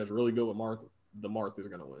versus somebody that's really good with Marth, the Marth is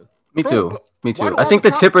gonna win. Me too. I think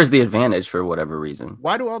the Tipper's the advantage for whatever reason.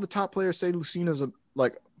 Why do all the top players say Lucina's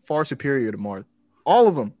like far superior to Marth? All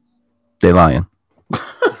of them. They lying.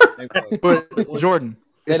 But Jordan,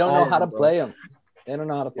 they don't know how to play them. They don't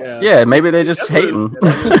know how to play. Yeah, maybe they just hating. Down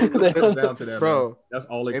to that, bro. That's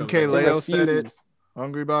all they. MK Leo said it.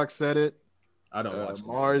 Hungry Box said it. I don't watch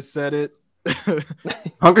Mars said it.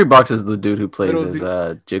 Hungry Box is the dude who plays as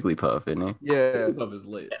Jigglypuff, isn't he? Yeah, Jigglypuff is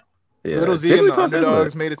lit. Yeah, Little Z and the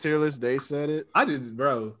Underdogs made a tier list. They said it. I did,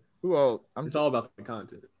 bro. Who else? It's all about the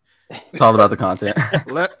content. It's all about the content.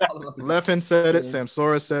 Leffen said it.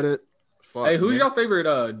 Samsora said it. Fuck, hey, who's your favorite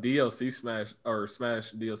DLC Smash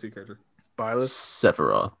DLC character? Byleth.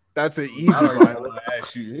 Sephiroth. That's an easy Byleth.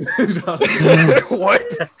 What?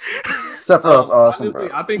 Sephiroth's awesome, honestly, bro.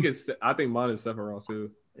 I think mine is Sephiroth too.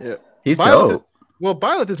 Yeah, he's dope. Well,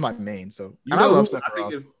 Byleth is my main, so I love Sephiroth. I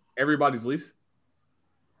think it's everybody's least.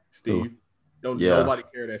 Steve. Nobody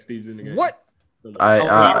care that Steve's in the game. What?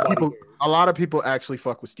 A lot of people actually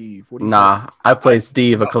fuck with Steve. I played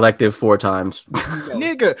Steve a collective 4 times.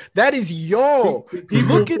 Nigga, that is yo.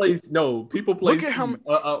 People play look at how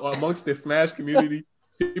amongst the Smash community,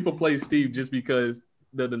 people play Steve just because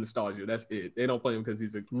the nostalgia. That's it. They don't play him because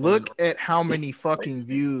he's a. Look at how many fucking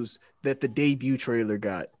views that the debut trailer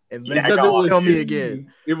got, and then tell me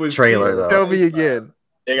again. It was trailer though. Tell me again.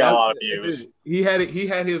 They got a lot of views. He had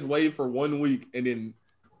his wave for 1 week and then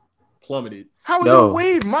plummeted. How is it a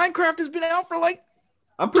wave? Minecraft has been out for like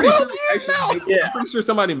I'm pretty 12 sure years now. I'm pretty sure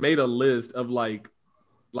somebody made a list of like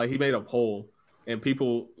he made a poll and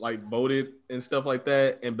people like voted and stuff like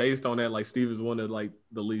that, and based on that, like Steve is one of like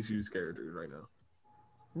the least used characters right now.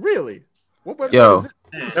 Really? What website is it?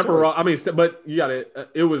 Sephiroth. I mean, but you got it.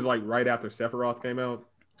 It was like right after Sephiroth came out.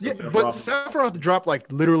 So yeah, but Sephiroth dropped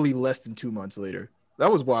like literally less than 2 months later.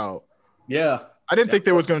 That was wild. Yeah. I didn't think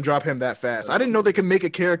they was going to drop him that fast. I didn't know they could make a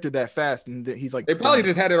character that fast, and he's like. They probably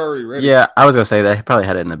just had it already ready. Yeah, I was gonna say that he probably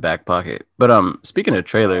had it in the back pocket. But speaking of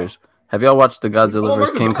trailers, have y'all watched the Godzilla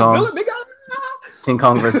vs King Kong? King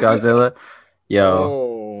Kong vs Godzilla.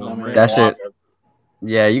 Yo, that shit.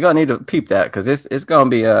 Yeah, you gonna need to peep that because it's gonna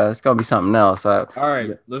be something else. All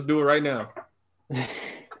right, let's do it right now.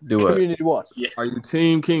 Do it. Community watch. Yeah. Are you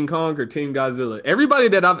Team King Kong or Team Godzilla? Everybody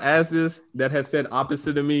that I've asked this that has said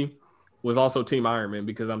opposite of me was also Team Iron Man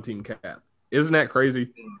because I'm Team Cap. Isn't that crazy?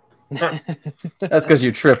 That's because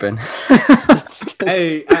you're tripping.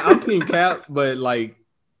 Hey, I'm Team Cap, but like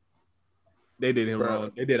they did him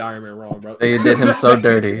wrong. They did Iron Man wrong, bro. They did him so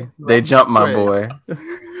dirty. They jumped my boy.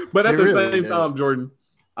 But at the same time, Jordan,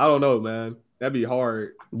 I don't know, man. That'd be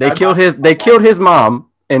hard. They killed his mom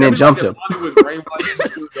and then jumped him.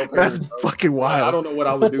 That's fucking wild. I don't know what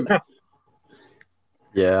I would do.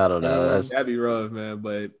 Yeah, I don't know. That'd be rough, man.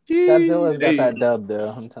 But Godzilla's got that dub,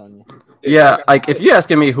 though. I'm telling you. Yeah, like if you're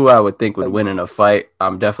asking me who I would think would win in a fight,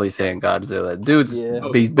 I'm definitely saying Godzilla. Dude's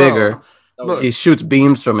he's bigger. Look. He shoots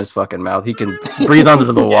beams from his fucking mouth. He can breathe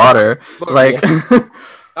under the water. Like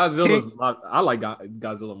Godzilla's. I like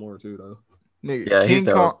Godzilla more too, though. Nigga, yeah,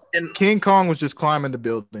 King Kong was just climbing the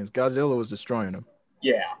buildings. Godzilla was destroying them.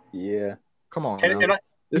 Yeah. Come on.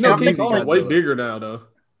 King Kong's way bigger now, though.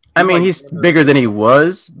 I mean, he's bigger than he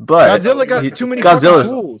was, but Godzilla got too many fucking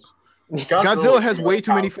tools. Godzilla has way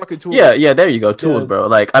too many fucking tools. Yeah, there you go, tools, bro.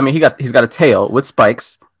 Like, I mean, he's got a tail with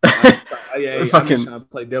spikes. I'm fucking trying to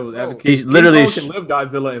play devil's advocate. He's literally can live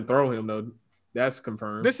Godzilla and throw him though. That's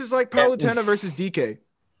confirmed. This is like Palutena versus DK.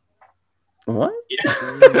 What?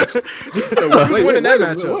 Who's winning that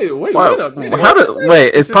matchup?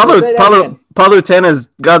 Wait, is Palutena's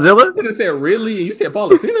Godzilla? You didn't say Ridley and you said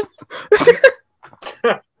Palutena?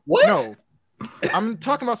 What? No. I'm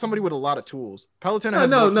talking about somebody with a lot of tools. Palutena has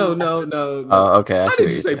no. Oh, okay. I see Why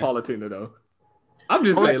did you say Palutena though? I'm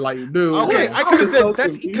just saying, like, dude. Okay, I could have said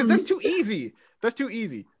that's because that's too easy. That's too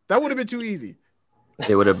easy. That would have been too easy.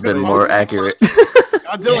 It would have been more accurate.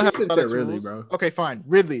 Godzilla has a lot of Ridley, tools. bro. Okay, fine.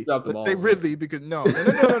 Ridley. Let's say Ridley because no.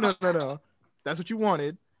 That's what you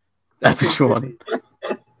wanted. That's what you wanted.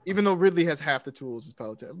 Even though Ridley has half the tools as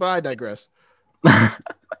Palutena, but I digress.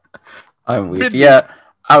 I'm weak. Ridley. Yeah,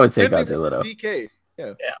 I would say Ridley Godzilla though. DK.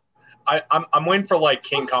 Yeah. I'm waiting for like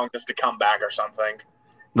King Kong just to come back or something.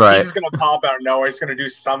 Right. He's just gonna pop out of nowhere. He's gonna do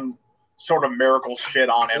some sort of miracle shit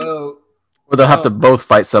on him. Or they'll have to both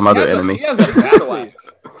fight some other enemy. He has a battle axe.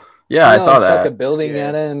 Yeah, I saw that. Like a building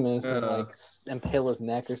at him and like impale his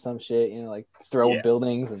neck or some shit. You know, like throw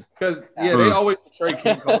buildings and. Because they always portray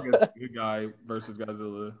King Kong as a good guy versus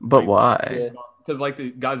Godzilla. But why? Because like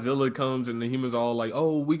the Godzilla comes and the humans all like,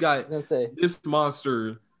 oh, we got this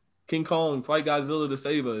monster King Kong fight Godzilla to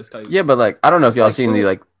save us type. Yeah, but like I don't know if y'all seen the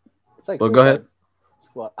like. It's like well, go ahead.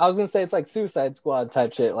 Squad. I was gonna say it's like Suicide Squad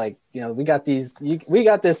type shit. Like, you know, we got this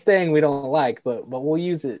thing we don't like, but we'll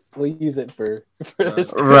use it. We'll use it for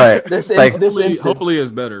this. Right. This, like, hopefully it's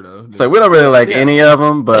better though. So we don't really like any of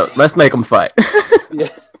them, but let's make them fight. Yeah.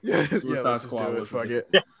 Suicide Squad was fuck it.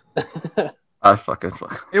 I fucking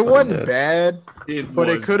fuck. It wasn't bad, but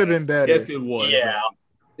it could have been better. Yes, it was. Yeah. Bad.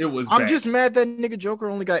 It was. I'm just mad that nigga Joker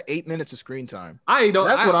only got 8 minutes of screen time. That's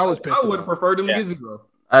what I was pissed about. I would have preferred him to get 0.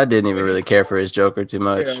 I didn't even really care for his Joker too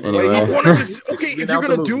much. Anyway, if you're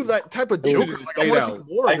gonna do that type of Joker, like, I want to see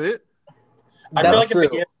more of it. I feel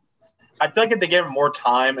like if they gave him more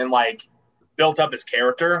time and like built up his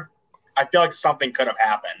character, I feel like something could have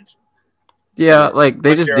happened. Yeah, like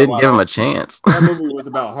they just didn't give him a chance. That movie was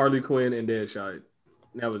about Harley Quinn and Deadshot.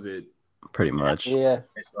 That was it. Pretty much. Yeah.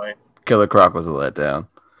 Killer Croc was a letdown.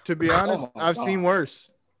 To be honest, I've seen worse,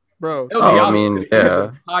 bro. I mean,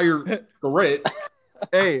 yeah. Higher threat.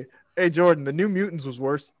 Hey, Jordan, the New Mutants was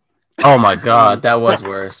worse. Oh my god, that was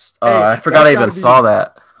worse. I forgot I even saw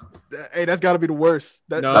that. Hey, that's got to be the worst.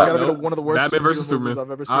 That's got to be one of the worst Batman versus Superman I've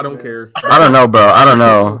ever seen. I don't care. I don't know, bro. I don't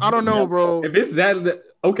know, bro. If it's that,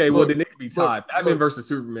 okay, well then it could be tied. Batman versus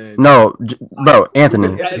Superman. No, bro, Anthony.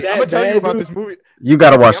 I'm gonna tell you about this movie. You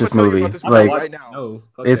gotta watch this movie. Like, right now. No,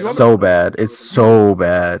 it's so bad. It's so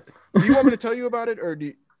bad. Do you want me to tell you about it, or do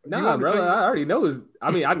you? Nah, bro, I already know. I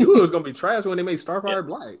knew it was gonna be trash when they made Starfire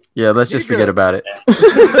black. Yeah, let's just forget about it.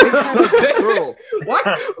 Bro,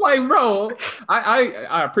 what? Like, bro,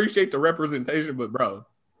 I appreciate the representation, but bro,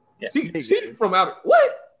 she from outer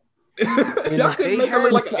what? Y'all couldn't make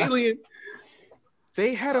her look like an alien.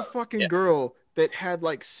 They had a fucking girl that had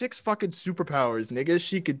like 6 fucking superpowers, nigga.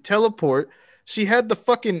 She could teleport. She had the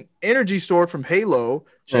fucking energy sword from Halo.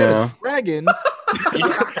 She had a dragon.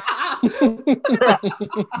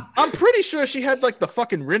 I'm pretty sure she had like the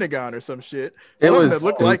fucking Renegon or some shit. It was that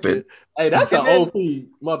looked stupid. like it. Hey, that's an OP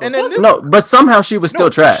motherfucker. No, but somehow she was still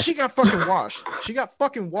trash. She got fucking washed. She got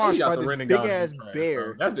fucking washed by this big ass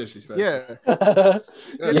bear. Bro. That's disrespectful. Yeah.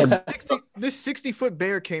 This 60-foot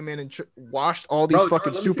bear came in and washed all these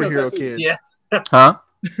fucking superhero kids. Yeah. Huh?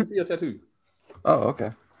 See your tattoo. Oh,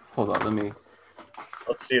 okay. Hold on,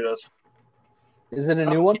 Let's see this. Is it a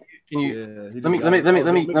new one? Can you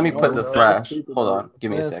let me put the flash. Hold on.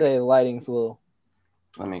 Give me a second. Say lighting's a little.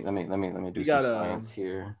 Let me do some science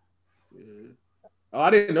here. Oh, I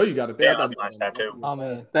didn't know you got it there. Yeah, that's a nice tattoo. Oh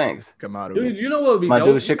man. Thanks. Dude, you know what would be my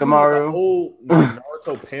dude Shikamaru? Whole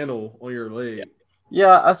Naruto panel on your leg.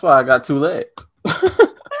 Yeah, that's why I got 2 legs.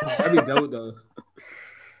 That'd be dope though.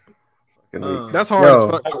 That's hard as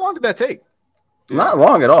fuck. How long did that take? Not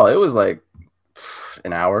long at all. It was like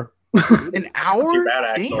an hour. An hour? Not too bad,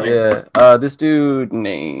 actually. Yeah. This dude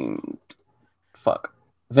named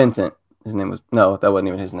Vincent. His name was that wasn't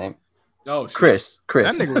even his name. Oh, shit. Chris.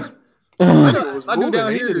 That nigga was. I knew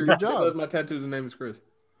down here. Good job. My tattoo's name is Chris.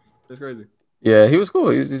 That's crazy. Yeah, he was cool.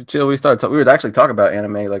 He was chill. We were actually talking about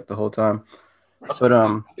anime like the whole time. But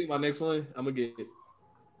I think my next one, I'm gonna get.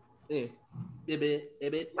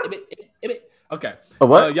 Okay.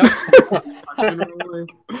 What? I'm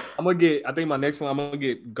gonna get. I think my next one, I'm gonna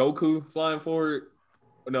get Goku flying forward.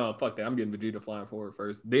 No, fuck that. I'm getting Vegeta flying forward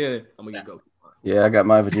first. Then I'm gonna get Goku. Yeah, I got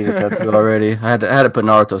my Vegeta tattoo already. I had to put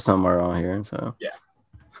Naruto somewhere on here. So yeah.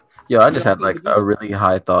 Yo, I just had like a really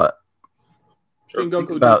high thought. Team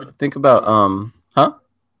Goku. Think about huh?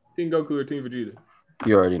 Team Goku or Team Vegeta?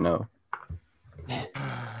 You already know.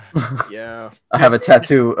 Yeah. I have a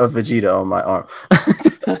tattoo of Vegeta on my arm.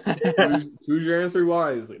 Choose your answer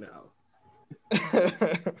wisely now.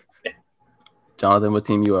 Jonathan, what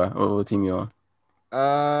team you are? What team you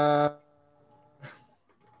on?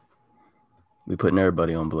 We putting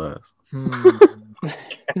everybody on blast. The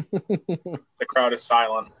crowd is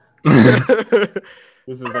silent. This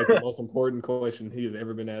is like the most important question he has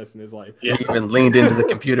ever been asked in his life. Yeah. He even leaned into the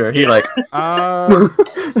computer. He like I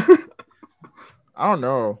don't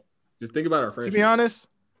know. Just think about our friendship. To be honest,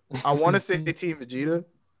 I want to say Team Vegeta,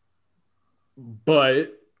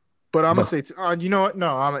 but I'm gonna say. You know what?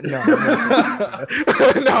 No, I'm gonna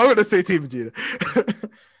say Team Vegeta.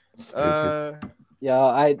 It's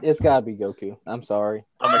gotta be Goku. I'm sorry.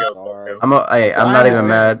 I'm gonna go. I'm not even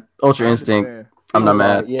mad. Ultra Instinct. I'm not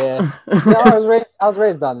mad. Yeah. No, I was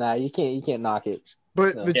raised on that. You can't knock it.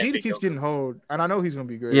 But Vegeta keeps getting hold, and I know he's gonna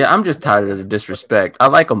be great. Yeah, I'm just tired of the disrespect. I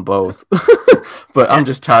like them both, but I'm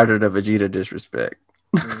just tired of the Vegeta disrespect.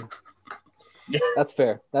 That's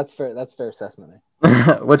fair. That's fair assessment.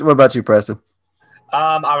 What about you, Preston?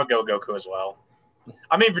 I would go Goku as well.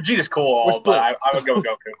 I mean, Vegeta's cool, but I would go with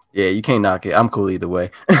Goku. Yeah, you can't knock it. I'm cool either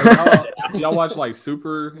way. Y'all watch like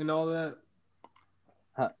Super and all that?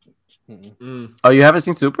 Oh, you haven't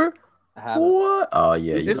seen Super? I haven't. What? Oh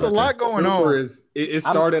yeah, it's a lot going on. It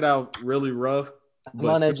started out really rough. I'm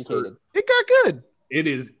uneducated. It got good. It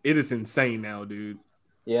is insane now, dude.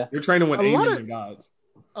 Yeah, you're training with aliens and gods.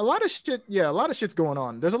 A lot of shit. Yeah, a lot of shit's going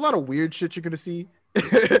on. There's a lot of weird shit you're gonna see,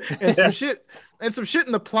 and some shit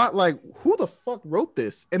in the plot. Like, who the fuck wrote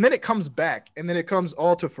this? And then it comes back, and then it comes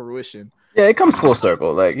all to fruition. Yeah, it comes full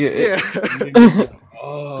circle. Like, yeah.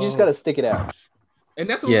 You just gotta stick it out. And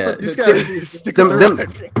that's the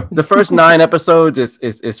first 9 episodes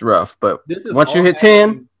is rough, but once you hit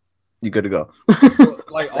 10, you're good to go.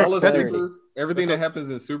 Like all of Super, everything that happens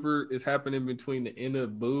in Super is happening between the end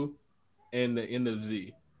of Boo and the end of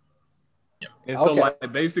Z. And so like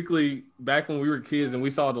basically back when we were kids and we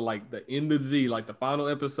saw the end of Z, like the final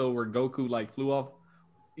episode where Goku like flew off,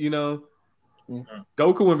 Goku and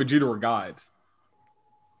Vegeta were gods.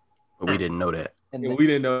 But we didn't know that. And we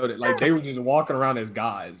didn't know that. Like they were just walking around as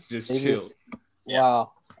gods, just chill.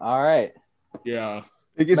 Wow. All right. Yeah.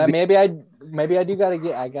 Maybe I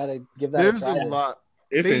gotta give that. There's a lot.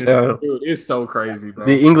 It's so crazy, bro.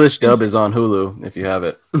 The English dub is on Hulu if you have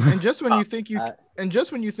it. And just when you think it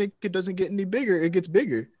doesn't get any bigger, it gets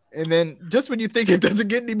bigger. And then just when you think it doesn't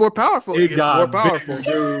get any more powerful, it gets more powerful.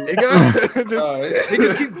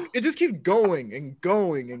 It just keeps going and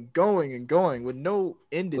going and going and going with no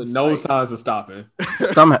end in sight. No signs of stopping.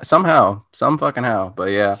 Somehow, some fucking how,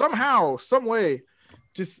 but yeah. Somehow, some way,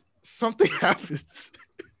 just something happens.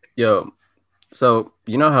 Yo, so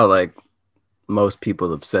you know how like most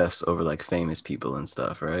people obsess over like famous people and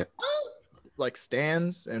stuff, right? Like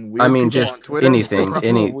stands and weird. I mean, just anything,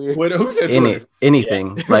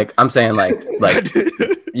 anything. Like I'm saying, like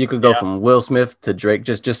you could go from Will Smith to Drake,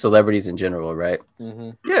 just celebrities in general, right?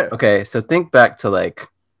 Mm-hmm. Yeah. Okay, so think back to like,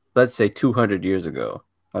 let's say 200 years ago.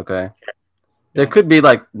 Okay, there could be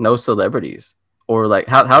like no celebrities, or like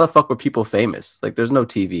how the fuck were people famous? Like, there's no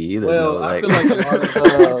TV. There's no like. I feel like a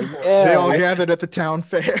lot of, they all gathered at the town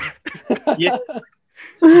fair. Yeah.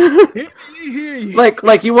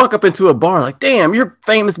 like you walk up into a bar, like, damn, you're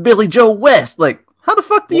famous Billy Joe West. Like, how the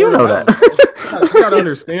fuck do you know that? You gotta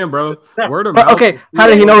understand, bro. Word of mouth. Okay, how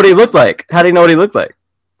did he know what he looked like?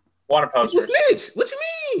 Water posters. What you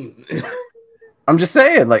mean? I'm just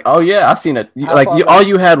saying, like, oh yeah, I've seen it. Like, all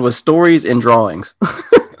you had was stories and drawings.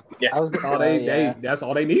 Yeah, that's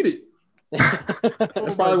all they needed.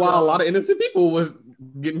 That's probably why a lot of innocent people was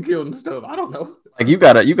getting killed and stuff. I don't know. Like, you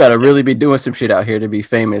gotta really be doing some shit out here to be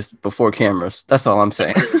famous before cameras. That's all I'm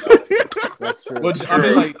saying. That's true. Which, I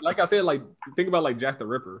mean, like I said, like think about like Jack the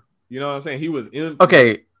Ripper. You know what I'm saying? He was in.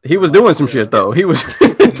 Okay, he was doing some shit though. He was.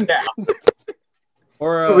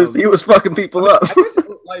 Or he was fucking people up.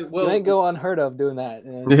 Like, you ain't go unheard of doing that.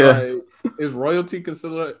 Yeah. Like, is royalty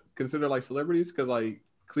considered like celebrities? Because like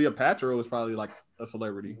Cleopatra was probably like a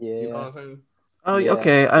celebrity. Yeah. You know what I'm saying? Oh, yeah.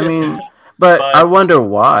 Okay. I mean, but I wonder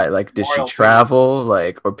why. Like, did she travel?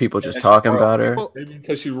 Like, or people just talking about her? Maybe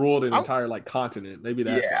because she ruled an entire like continent. Maybe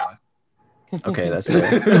that's why. Okay, that's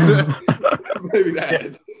fair. Maybe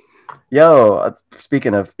that. Yo,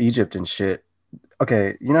 speaking of Egypt and shit.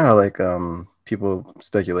 Okay, you know how like people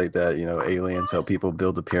speculate that, you know, aliens help people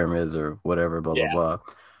build the pyramids or whatever, blah blah blah.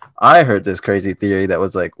 I heard this crazy theory that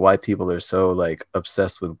was like why people are so like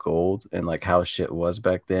obsessed with gold and like how shit was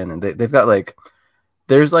back then, and they've got like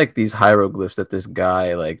there's like these hieroglyphs that this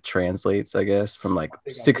guy like translates, I guess, from like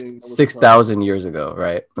 6,000 years ago,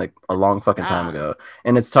 right? Like a long fucking time ago,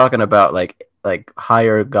 and it's talking about like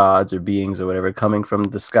higher gods or beings or whatever coming from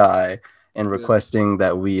the sky and requesting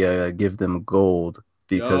that we give them gold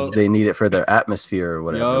because they need it for their atmosphere or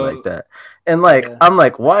whatever like that. And like I'm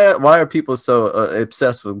like, why are people so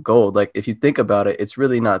obsessed with gold? Like, if you think about it, it's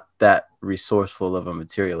really not that resourceful of a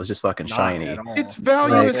material. It's just fucking shiny. Its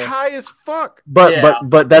value is high as fuck.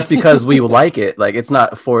 But that's because we like it. Like, it's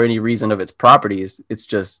not for any reason of its properties. It's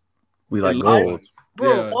just we like gold.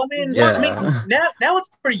 Bro, I mean, now it's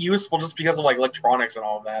pretty useful just because of like electronics and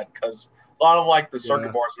all of that. Because a lot of like the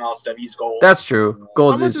circuit boards and all that stuff use gold. That's true.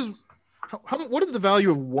 Gold what is the value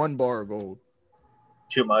of 1 bar of gold?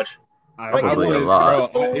 Too much. I think a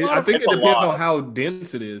lot. I think it depends on how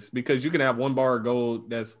dense it is, because you can have 1 bar of gold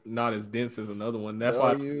that's not as dense as another one. That's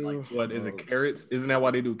why, like, what is it? Carats? Isn't that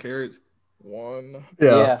why they do carats? 1.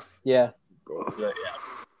 Yeah. Gold. Yeah.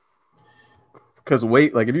 Because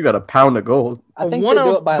weight, like if you got a pound of gold, I think they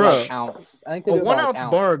do it by like ounce. I think they do it by 1 ounce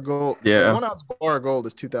bar of gold. Yeah, 1 ounce bar of gold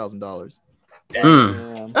is $2,000.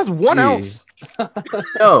 That's 1 ounce.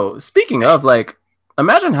 Yo, speaking of, like,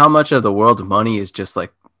 imagine how much of the world's money is just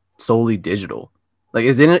like solely digital. Like,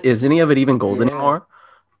 is any of it even gold anymore?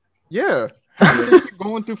 Yeah.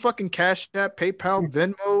 Going through fucking Cash App, PayPal,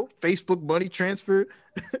 Venmo, Facebook money transfer.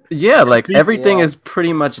 Yeah, like everything is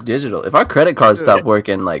pretty much digital. If our credit cards stop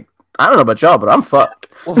working, like I don't know about y'all, but I'm fucked.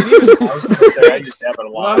 Well,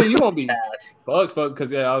 I mean, you won't be fucked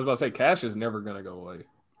because I was about to say cash is never gonna go away.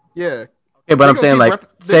 Yeah. Okay, but I'm saying like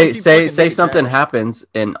say something happens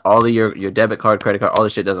and all of your debit card, credit card, all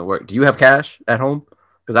this shit doesn't work. Do you have cash at home?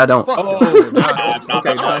 Because I don't.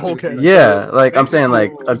 Okay. Yeah, like I'm saying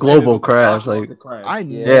like a global crash. Like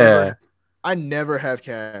I never have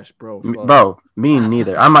cash, bro. Bro, me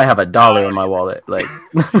neither. I might have $1 in my wallet. Like,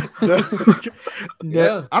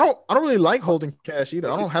 yeah, I don't really like holding cash either.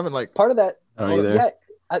 I don't have it like part of that. I don't either. Yeah,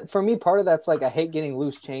 for me, part of that's like I hate getting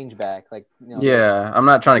loose change back. Like, yeah, I'm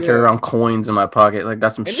not trying to carry around coins in my pocket. Like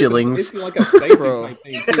that's some shillings. It's like a safety type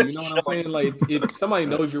thing too. You know what I'm saying? Like, if somebody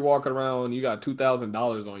knows you're walking around, you got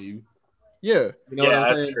 $2,000 on you. Yeah, you know what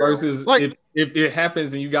I'm saying. Versus like if it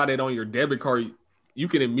happens and you got it on your debit card, you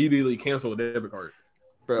can immediately cancel a debit card.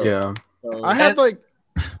 Bro. Yeah. So, I had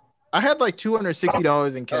like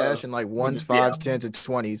 $260 in cash and like ones, fives, tens, and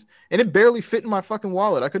 20s, and it barely fit in my fucking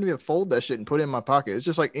wallet. I couldn't even fold that shit and put it in my pocket. It's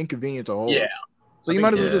just like inconvenient to hold. Yeah. So you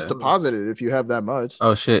might as well just deposit it if you have that much.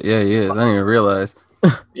 Oh shit, yeah, he is. I didn't even realize.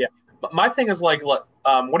 Yeah. But my thing is like, what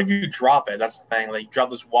if you drop it? That's the thing. Like, you drop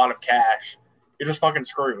this wad of cash, you're just fucking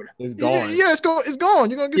screwed. It's gone. Yeah, it's gone.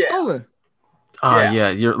 You're gonna get stolen. Yeah,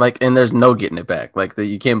 you're like, and there's no getting it back. Like,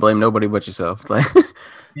 you can't blame nobody but yourself. Like,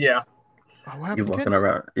 yeah, you walking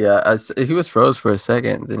around. Yeah, he was froze for a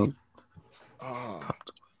second, then he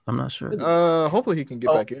popped. I'm not sure. Hopefully he can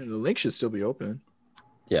get back in. The link should still be open.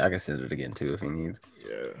 Yeah, I can send it again too if he needs.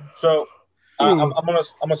 Yeah. So, I'm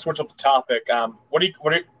gonna switch up the topic. What are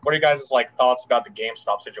you guys' like thoughts about the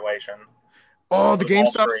GameStop situation? Oh, the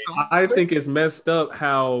GameStop. I think it's messed up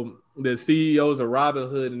how the CEOs of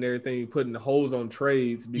Robinhood and everything putting holes on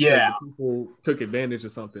trades because people took advantage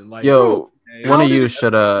of something. Like, one of you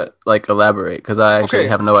should like elaborate because I actually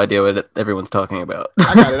have no idea what everyone's talking about.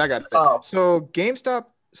 I got it. So GameStop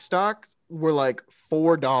stock were like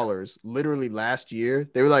 $4 literally last year.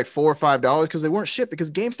 They were like $4 or $5 because they weren't shipped because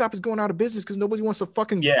GameStop is going out of business because nobody wants to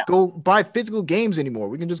fucking go buy physical games anymore.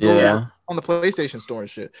 We can just go on the PlayStation Store and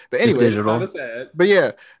shit. But anyway, digital. But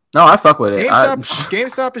yeah. No, I fuck with it.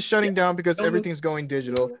 GameStop is shutting down because everything's going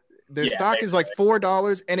digital. Their stock is like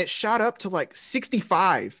 $4 and it shot up to like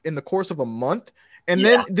 65 in the course of a month. And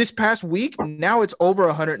then this past week, now it's over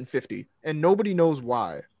 150 and nobody knows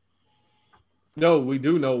why. No, we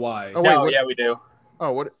do know why. Oh, wait, we do.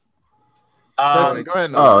 Oh, what? Preston, go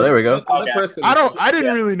ahead. Oh, there we go. I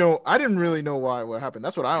didn't really know. I didn't really know why what happened.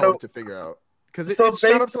 That's what I wanted to figure out because it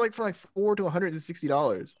shot up to like $4 to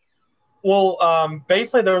 $160. Well,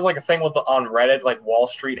 basically there was like a thing on Reddit, like Wall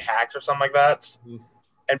Street hacks or something like that,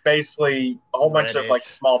 and basically a whole bunch of like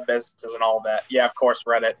small businesses and all that. Yeah, of course,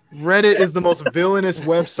 Reddit. Reddit is the most villainous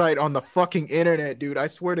website on the fucking internet, dude. I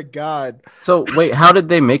swear to God. So wait, how did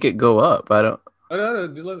they make it go up? I don't.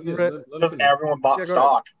 Because everyone bought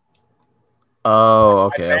stock. Oh,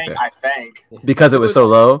 okay. I think because it was so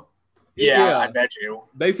low. Yeah, I bet you.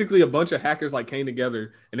 Basically, a bunch of hackers like came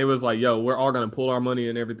together and it was like, "Yo, we're all gonna pull our money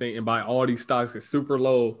and everything and buy all these stocks that's super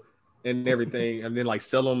low and everything, and then like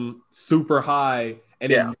sell them super high."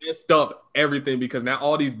 And it messed up everything because now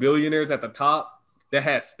all these billionaires at the top that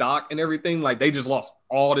had stock and everything, like they just lost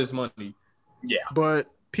all this money. Yeah,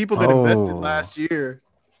 but people that invested last year,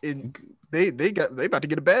 they about to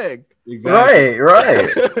get a bag. Exactly. Right.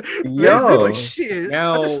 Yo, like shit.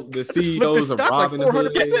 Now the CEOs of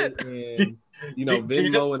Robinhood and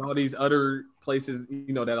Venmo and all these other places,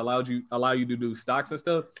 that allow you to do stocks and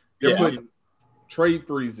stuff. They're putting trade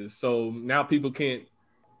freezes, so now people can't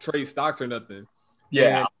trade stocks or nothing.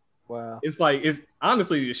 Yeah. And wow. It's like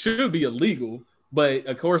it should be illegal, but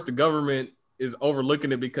of course the government is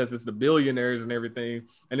overlooking it because it's the billionaires and everything.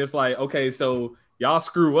 And it's like, okay, so y'all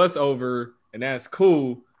screw us over and that's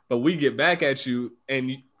cool, but we get back at you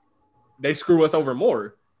and they screw us over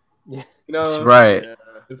more. Yeah. Right.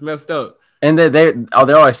 It's messed up. And they're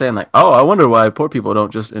always saying like, oh, I wonder why poor people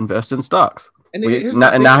don't just invest in stocks. And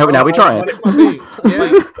now we trying.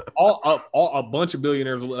 A bunch of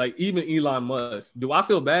billionaires, like even Elon Musk. Do I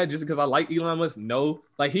feel bad just because I like Elon Musk? No.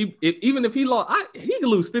 Like even if he lost, he could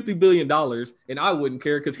lose $50 billion, and I wouldn't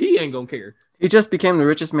care because he ain't gonna care. He just became the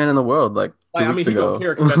richest man in the world like 2 weeks ago. He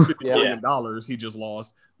don't care because that's $50 billion he just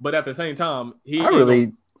lost. But at the same time,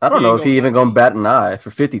 I don't know if he even gonna bat an eye for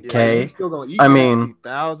 $50K. He's still gonna eat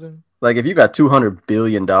 50,000. Like if you got $200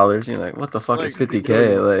 billion, you're like, what the fuck is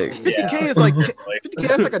 50K? Like 50K is like 50K.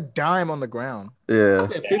 That's like a dime on the ground. Yeah.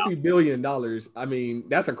 $50 billion. I mean,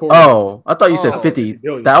 that's a quarter. Oh, I thought you said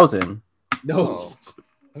 50,000. No.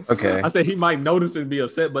 Okay. I said he might notice and be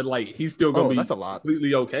upset, but like he's still gonna be that's a lot.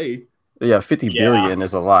 Completely okay. Yeah, 50 billion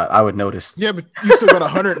is a lot. I would notice. Yeah, but you still got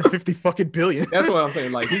 150 fucking billion. That's what I'm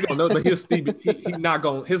saying. Like he's gonna know, but he's not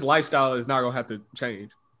gonna. His lifestyle is not gonna have to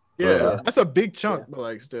change. Yeah, that's a big chunk, but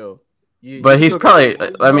like still. But he's probably.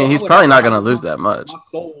 I mean, he's probably not gonna lose that much. My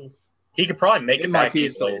soul. He could probably make it back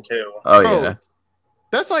easily too. Oh yeah.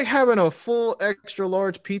 That's like having a full extra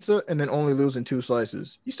large pizza and then only losing 2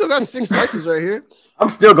 slices. You still got 6 slices right here. I'm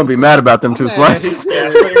still gonna be mad about them 2 slices.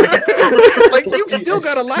 Like you still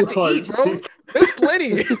got a lot to eat, bro. There's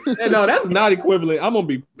plenty. Yeah, no, that's not equivalent. I'm gonna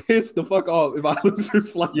be pissed the fuck off if I lose 2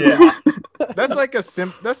 slices. Yeah, that's like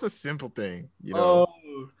that's a simple thing, you know.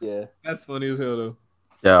 Oh, yeah, that's funny as hell though.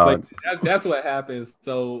 Yeah, but that's what happens.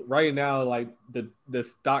 So right now, like the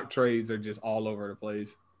stock trades are just all over the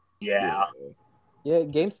place. Yeah. Yeah,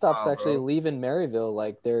 GameStop's actually leaving Maryville.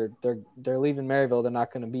 Like they're leaving Maryville. They're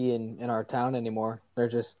not going to be in our town anymore. They're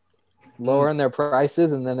just lowering their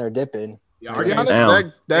prices and then they're dipping. Yeah, to be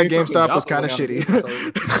honest, that GameStop was kind of shitty.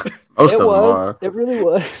 Most of them are. It really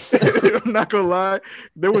was. I'm not gonna lie.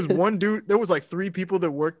 There was one dude. There was like 3 people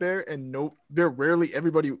that worked there, and there rarely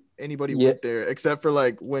anybody went there except for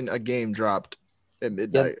like when a game dropped at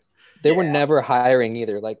midnight. Yeah, they were never hiring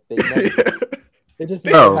either. Like they just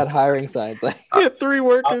never had hiring signs. Like 3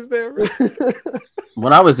 workers there.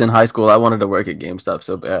 When I was in high school, I wanted to work at GameStop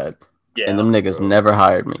so bad. Yeah, and them niggas never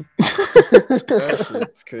hired me. That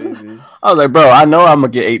shit's crazy. I was like, bro, I know I'm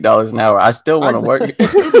gonna get $8 an hour. I still want to work.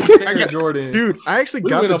 Jordan, dude, I actually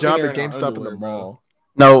got the job at GameStop in the mall.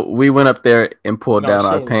 No, we went up there and pulled down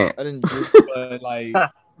our pants. I didn't but like,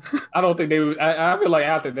 I don't think they would. I feel like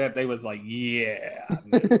after that they was like, yeah.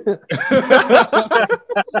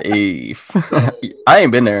 I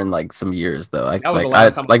ain't been there in like some years though.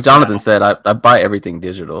 Like Jonathan said, I buy everything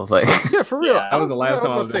digital. Like yeah, for real. That was the last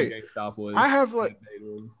time I was at GameStop.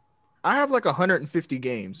 I have like 150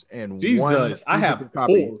 games and Jesus, I have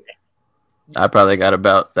copy. I probably got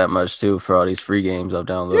about that much too for all these free games I've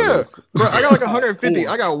downloaded. Yeah, bro, I got like 150.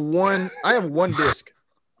 I have one disc.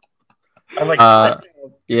 I like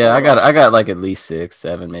I got like at least 6,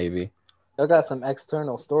 7 maybe. I got some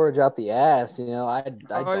external storage out the ass, you know. I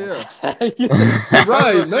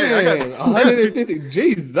right, man. 150.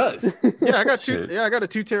 Jesus. Yeah, I got 2. Yeah, I got a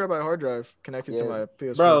 2 terabyte hard drive connected to my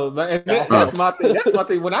PS4. Bro, that's my thing. That's my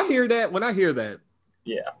thing. When I hear that,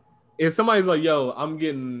 yeah. If somebody's like, "Yo, I'm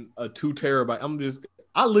getting a 2 terabyte,"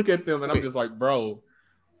 I look at them and I'm just like, "Bro,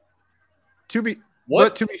 to be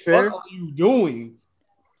fair, what are you doing?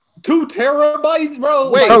 2 terabytes, bro?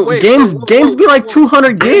 Wait, games be like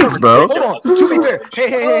 200 gigs, bro. Hold on. To be fair,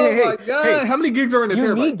 hey, my God. How many gigs are in a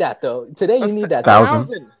terabyte? You need that though. Today you need that.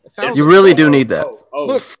 1,000. You really do need that.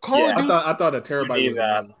 Look, Call of Duty. I thought a terabyte was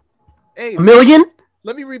that. Hey, $1 million?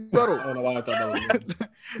 Let me rebuttal. I don't know why I thought that was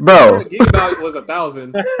bro. A gigabyte was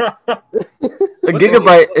 1,000. A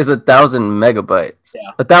gigabyte is 1,000 megabytes.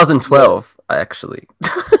 Yeah. 1,012 actually.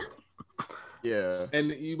 Yeah.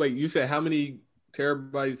 And you said how many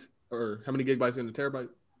terabytes or how many gigabytes in a terabyte?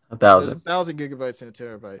 1,000. 1,000 gigabytes in a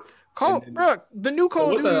terabyte. Bro, the new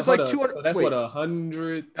Call of Duty is like 200. So that's what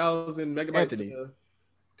 100,000 megabytes. Anthony.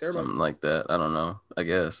 Terabyte? Something like that. I don't know. I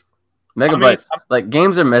guess. Megabytes, like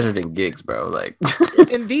games are measured in gigs, bro. Like,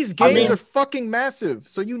 and these games are fucking massive,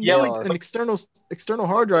 so you need an external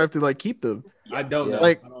hard drive to like keep them. I don't know.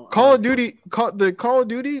 Like Call of Duty like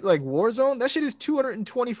Warzone, that shit is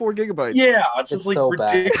 224 gigabytes. Yeah, it's just like so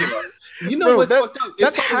ridiculous. You know what's fucked up?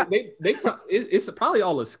 It's probably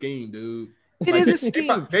all a scheme, dude. It is a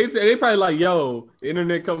scheme. They probably like, yo, the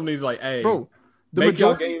internet companies like, hey, bro, the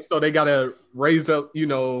majority games, so they gotta raise up,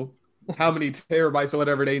 how many terabytes or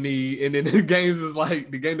whatever they need, and then the games is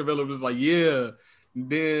like the game developers is like, yeah, and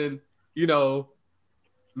then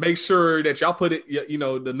make sure that y'all put it,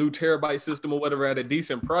 the new terabyte system or whatever at a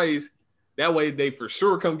decent price. That way they for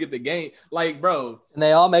sure come get the game. Like, bro, and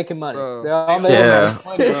they all making money. Bro. They're all making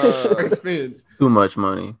money. Expense. Too much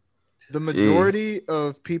money. The majority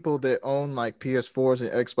of people that own like PS4s and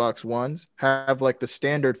Xbox Ones have like the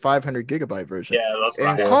standard 500 gigabyte version. Yeah, that's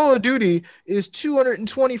and Call of Duty is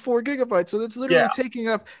 224 gigabytes, so that's literally taking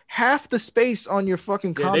up half the space on your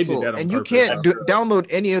fucking console, and you can't download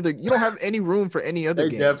any other. You don't have any room for any other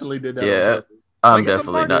games. They definitely did that. Yeah, I'm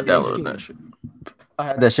definitely not downloading that shit. I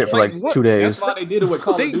had that shit for like 2 days. That's why they did it with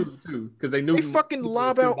Call of Duty too, because they knew they fucking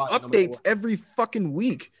lob out updates every fucking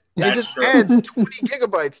week. It just adds 20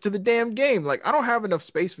 gigabytes to the damn game. Like, I don't have enough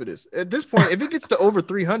space for this. At this point, if it gets to over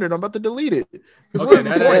 300, I'm about to delete it. Okay,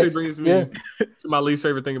 that actually brings me to my least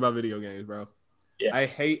favorite thing about video games, bro. Yeah. I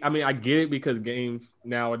get it because games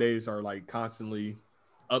nowadays are like constantly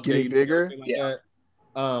updating, getting bigger.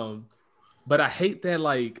 But I hate that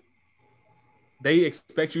like they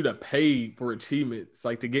expect you to pay for achievements,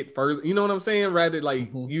 like to get further. You know what I'm saying? Rather, like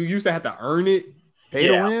you used to have to earn it. Pay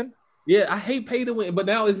to win. Yeah, I hate pay to win, but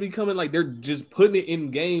now it's becoming like they're just putting it in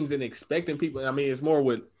games and expecting people. I mean, it's more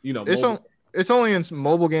with It's only in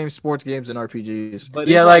mobile games, sports games, and RPGs. But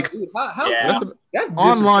yeah, like dude, that's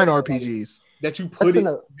online RPGs that you put it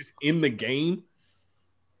just in the game.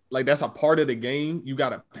 Like that's a part of the game. You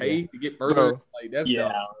gotta pay to get further. Bro. Like that's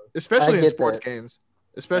especially in sports games.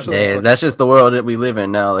 Especially that's just the world that we live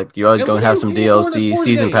in now. Like you always gonna have some DLC,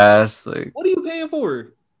 season pass. Like what are you paying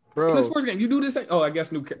for? Bro, in a sports game, you do this. I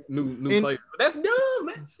guess new players. But that's dumb,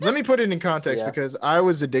 man. Let me put it in context because I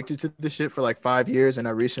was addicted to this shit for like 5 years, and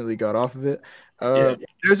I recently got off of it.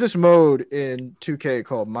 There's this mode in 2K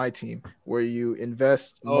called My Team where you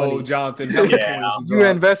invest money. Oh, Jonathan, how many coins you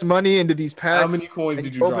invest money into these packs. How many coins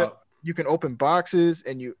did you drop? You can open boxes,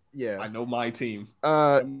 and I know My Team.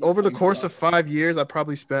 Over the course of 5 years, I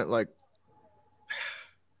probably spent like.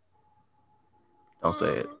 Don't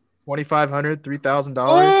say it. $2,500, $3,000.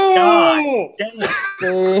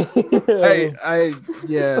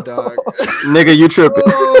 God, dog. Nigga, you tripping?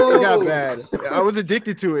 It got bad. I was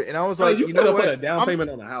addicted to it, and I was like, you know what? Put a down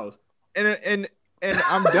payment on the house. And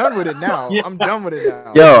I'm done with it now. I'm done with it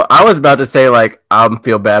now. Yo, I was about to say like I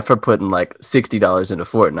feel bad for putting like $60 into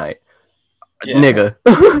Fortnite. Yeah. Nigga,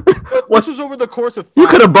 this was over the course of. You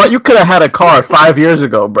could have had a car 5 years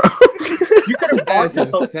ago, bro. You could have bought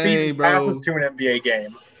season passes to an NBA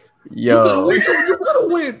game. Yo, you could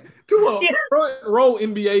have went to a front row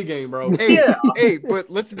NBA game, bro. Hey, but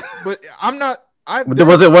I'm not.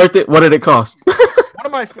 Was it worth it? What did it cost? One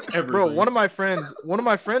of my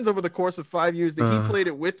friends over the course of 5 years that he played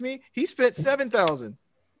it with me, he spent $7,000.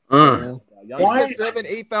 He spent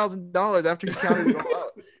 $8,000 after he counted it all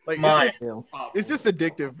out. Like it's just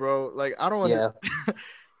addictive, bro. Like I don't. Yeah.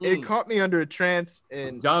 It caught me under a trance,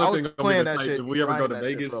 and Jonathan I was playing that shit. If we ever go to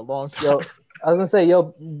Vegas for a long time. Yo, I was gonna say,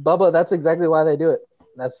 Bubba, that's exactly why they do it.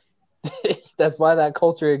 That's why that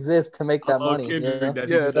culture exists, to make that money.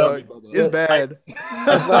 Dog, it's bad.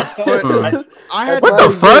 What the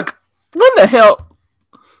fuck? When the hell?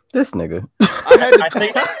 This nigga.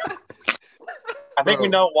 I think we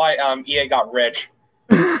know why EA got rich.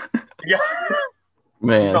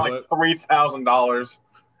 Man, like $3,000.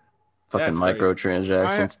 Fucking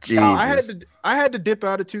microtransactions. Jesus. I had to dip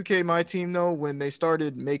out of 2K My Team though when they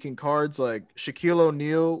started making cards like Shaquille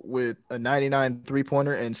O'Neal with a 99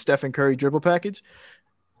 3-pointer and Stephen Curry dribble package.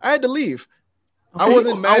 I had to leave. Okay, I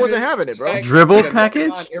wasn't having it, bro. Dribble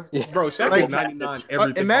package, bro. Shaq is 99.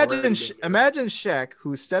 Imagine Shaq,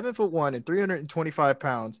 who's 7'1" and 325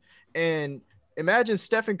 pounds, and imagine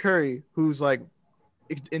Stephen Curry, who's like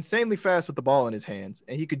insanely fast with the ball in his hands,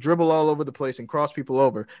 and he could dribble all over the place and cross people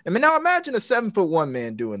over. I mean, now imagine a 7'1"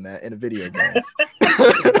 man doing that in a video game.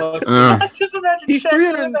 Just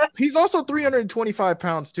imagine he's also 325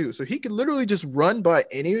 pounds too, so he could literally just run by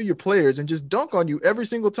any of your players and just dunk on you every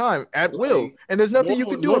single time at will, and there's nothing you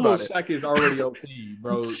can do about it. Shaq is already OP,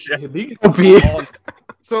 bro.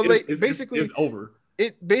 So basically, it's over. They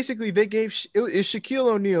gave is Shaquille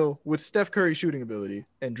O'Neal with Steph Curry shooting ability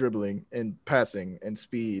and dribbling and passing and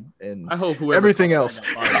speed and I hope everything else.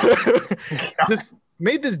 Just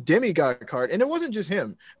made this demigod card, and it wasn't just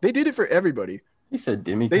him. They did it for everybody. He said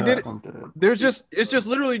demigod. They did it. It's just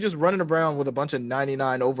literally just running around with a bunch of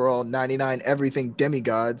 99 overall, 99 everything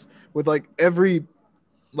demigods with like every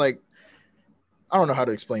like. I don't know how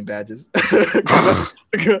to explain badges.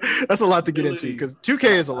 That's a lot to get into because 2K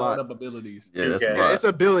is a lot. Of abilities. Yeah, that's a lot. It's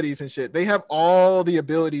abilities and shit. They have all the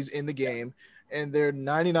abilities in the game, and they're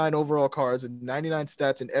 99 overall cards and 99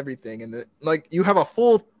 stats and everything. And you have a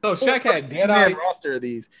full. So Shaq had Jedi roster of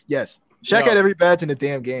these. Yes, Shaq had every badge in the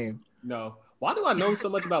damn game. No, why do I know so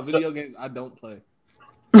much about video games I don't play?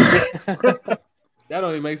 That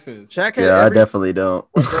don't even make sense. Shaq had I definitely don't.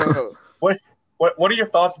 What are your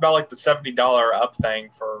thoughts about like the $70 up thing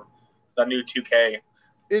for the new 2K?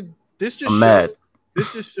 I'm mad.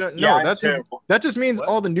 That just means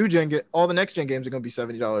all the next gen games are gonna be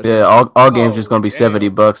 $70. Yeah, all games just gonna be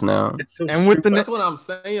 $70 now. That's what I'm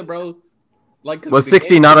saying, bro. Like, was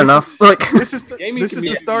 60 not enough? This is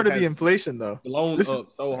the start of the inflation, though. Blown up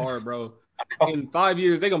so hard, bro. In 5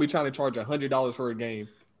 years, they're gonna be trying to charge $100 for a game.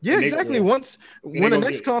 Yeah, exactly. When the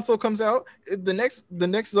next console comes out, the next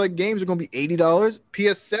like games are gonna be $80.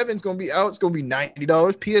 PS7 is gonna be out. It's gonna be $90.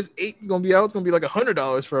 PS8 is gonna be out. It's gonna be like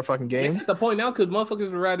 $100 for a fucking game. It's at the point now because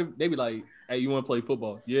motherfuckers would rather they be like, "Hey, you want to play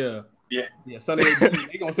football? Yeah. Sunday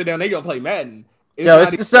they gonna sit down. They gonna play Madden.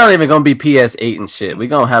 It's not even gonna be PS8 and shit. We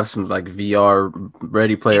gonna have some like VR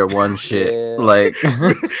Ready Player One shit. Like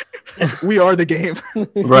we are the game,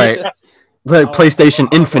 right? Like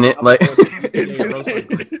PlayStation Infinite, like.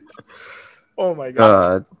 Oh my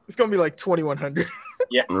god, it's gonna be like 2100.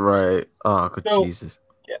 Yeah, right. Oh, good Jesus.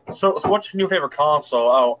 Yeah. So what's your new favorite console?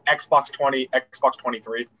 Oh, Xbox 20, Xbox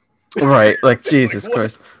 23. Right, like Jesus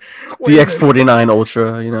Christ. The X49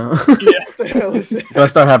 Ultra, you know. Yeah, what the hell is it? Gonna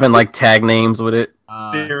start having like tag names with it.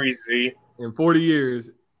 Series Z. In 40 years,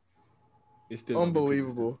 it's still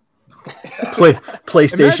unbelievable.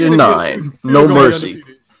 PlayStation 9, no mercy.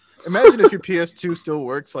 Imagine if your PS2 still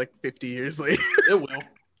works like 50 years later. It will.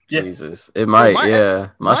 Jesus, it might.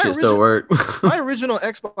 My shit still work. My original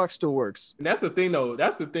Xbox still works. And that's the thing, though.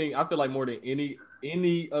 That's the thing. I feel like more than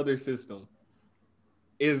any other system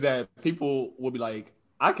is that people will be like,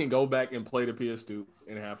 I can go back and play the PS2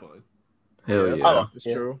 and have fun. Hell yeah, it's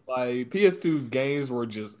true. Like PS2's games were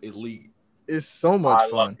just elite. It's so much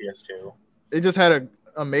fun. I love PS2. It just had an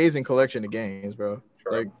amazing collection of games, bro.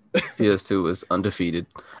 Sure. Like PS2 was undefeated.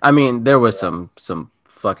 I mean, there was some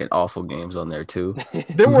fucking awful games on there too.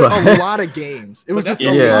 There were a lot of games. It was just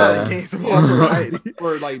a lot of games of all variety.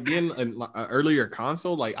 For like being an earlier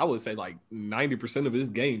console, like I would say like 90% of his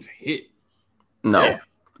games hit. No.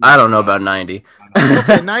 I don't know about 90.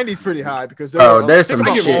 Okay, 90 is pretty high because there's some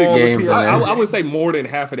shit games on there. I would say more than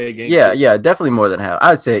half of their games. Yeah, definitely more than half.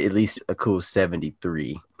 I'd say at least a cool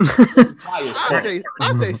 73. I'll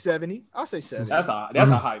say 70. I'll say 70. That's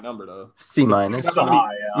a high number though. C minus. Think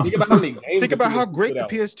about how many games. Think about how great the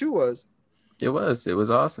PS2 was. It was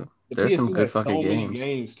awesome. There's some good fucking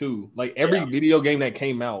games too. Like every video game that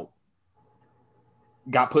came out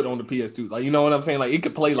got put on the PS2. Like you know what I'm saying? Like it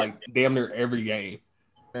could play like damn near every game.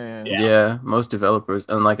 Man. Yeah, most developers,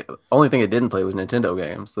 and like only thing it didn't play was Nintendo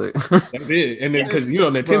games. Like, that's it. And then because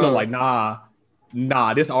Nintendo like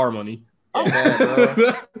nah, this our money.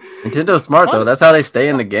 Nintendo's smart though. That's how they stay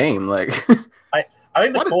in the game. Like, I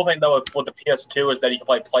think the cool thing though with the PS2 is that you can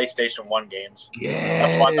play PlayStation 1 games. Yeah,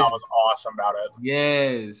 that's what I thought was awesome about it.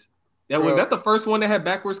 Yes, was that the first one that had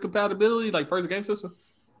backwards compatibility, like first game system?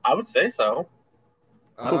 I would say so.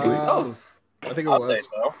 I think it was. I'd say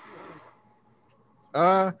so.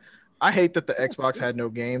 I hate that the Xbox had no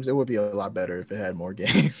games. It would be a lot better if it had more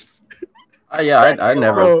games. I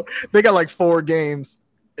never. Bro, they got like 4 games,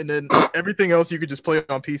 and then everything else you could just play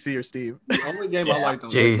on PC or Steam. The only game I liked on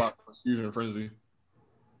Xbox was Fusion Frenzy.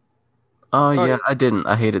 Oh yeah, I didn't.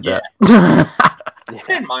 I hated that. I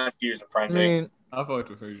didn't mind Fusion Frenzy. I mean, I fucked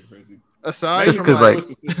with Fusion Frenzy. Aside just because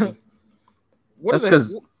from that's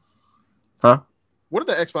because, huh? What are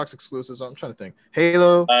the Xbox exclusives? I'm trying to think.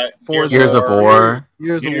 Halo, Gears of War.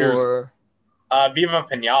 Viva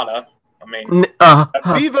Pinata. I mean,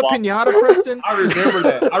 Viva Pinata, Preston. I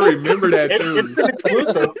remember that too. It's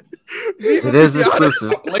exclusive. It is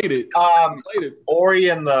exclusive. I played it. Ori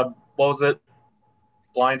and the what was it?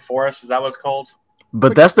 Blind Forest. Is that what it's called?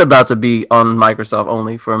 But that's about to be on Microsoft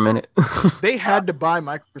only for a minute. They had to buy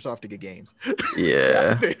Microsoft to get games.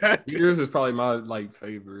 Yeah. Gears is probably my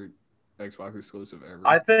favorite Xbox exclusive ever.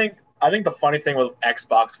 I think the funny thing with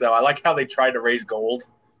Xbox though, I like how they tried to raise gold,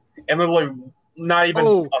 and literally not even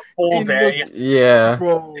a full day.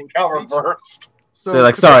 Bro, it got reversed. So they're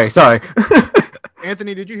like, sorry.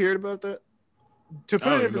 Anthony, did you hear about that? To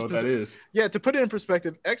put it in perspective, to put it in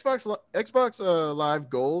perspective, Xbox Live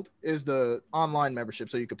Gold is the online membership,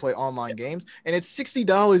 so you can play online games, and it's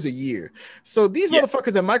 $60 a year. So these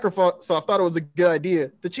motherfuckers at Microsoft thought it was a good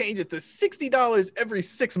idea to change it to $60 every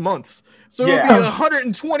 6 months, so it would be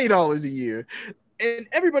 $120 a year. And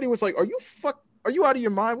everybody was like, "Are you out of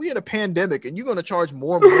your mind? We in a pandemic, and you're gonna charge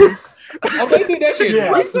more money?" They did that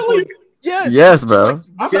shit recently. Yes, bro.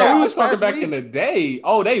 I thought we was talking back in the day.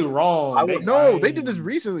 Oh, they wrong. They did this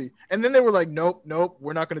recently, and then they were like, "Nope,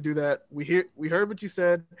 we're not gonna do that. We heard what you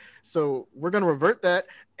said, so we're gonna revert that,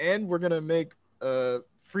 and we're gonna make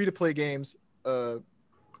free to play games. You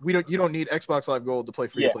don't need Xbox Live Gold to play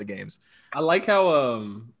free to play games." I like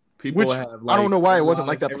how people have. I don't know why it wasn't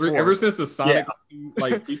like that before. Ever since the Sonic,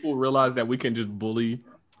 people realized that we can just bully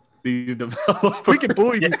these developers. We can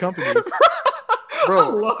bully these companies. Bro, I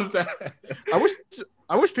love that.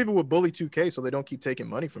 I wish people would bully 2K so they don't keep taking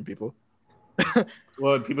money from people.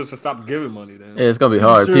 Well, people should stop giving money then. Yeah, it's gonna be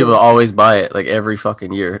hard. People always buy it like every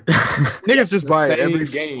fucking year. Niggas just buy it every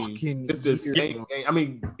game. fucking It's the same game. I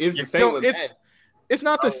mean, it's the same with that. It's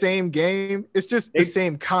not the same game. It's just the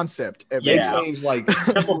same concept. They change like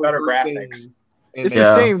just with better graphics. It's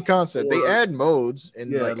the same concept. They add modes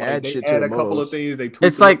and add shit to the modes. A couple of things.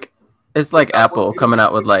 It's like Apple coming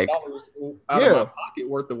out with like out of my pocket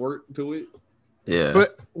worth of work to it. Yeah.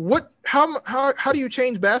 But what? How do you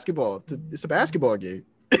change basketball? It's a basketball game.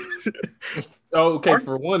 Okay,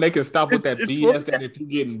 for one, they can stop with that BS that if you're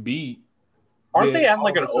getting beat. Aren't they on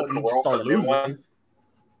like an open world for the new one?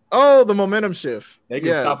 Oh, the momentum shift. They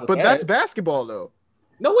can stop with that. That's basketball though.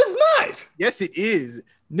 No, it's not. Yes, it is.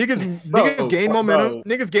 Niggas gain momentum.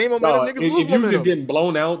 Niggas gain momentum. Niggas lose momentum. If you're just getting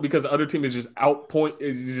blown out because the other team is just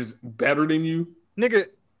is just better than you, nigga,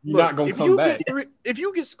 you're not gonna come back. If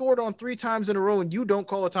you get scored on 3 times in a row and you don't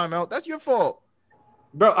call a timeout, that's your fault.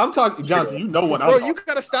 Bro, I'm talking, Jonathan. You know what I'm talking. Bro, you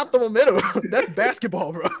gotta stop the momentum. That's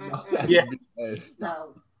basketball, bro.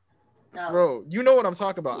 No. Bro, you know what I'm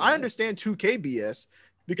talking about. I understand 2K BS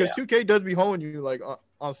because 2K does be holding you like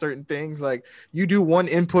on certain things. Like you do one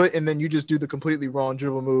input and then you just do the completely wrong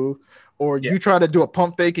dribble move, or you try to do a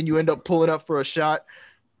pump fake and you end up pulling up for a shot.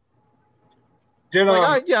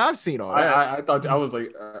 I've seen all that. I thought I was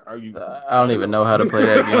like, are you? I don't even know how to play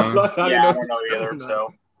that game. I don't know either.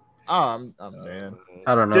 So. I'm man.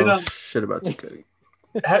 I don't know shit about 2K.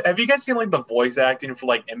 Have you guys seen like the voice acting for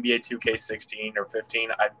like NBA 2K16 or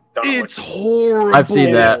 15? I don't know. It's horrible. I've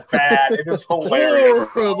seen that. Bad. It is hilarious.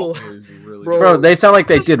 Horrible. Bro, they sound like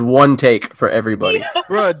they did one take for everybody.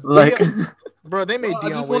 Bro, like, bro, they made. I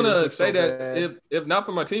just want to say that if not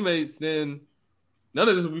for my teammates, then none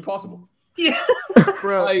of this would be possible. Yeah,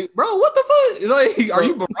 bro. Like, bro, what the fuck? Like, are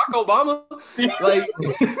you Barack Obama? Like,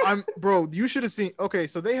 bro, you should have seen. Okay,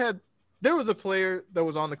 so there was a player that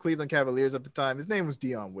was on the Cleveland Cavaliers at the time. His name was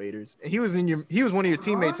Dion Waiters, and he was one of your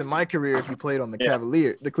teammates in my career if you played on the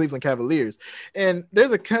Cleveland Cavaliers. And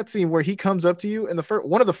there's a cutscene where he comes up to you, and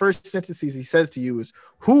one of the first sentences he says to you is,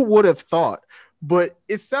 "Who would have thought?" But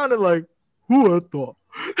it sounded like, "Who would have thought?"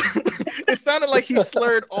 It sounded like he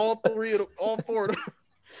slurred all four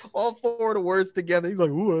of the words together. He's like,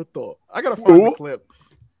 "Who would have thought?" I gotta find the clip.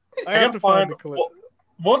 I have to find the clip.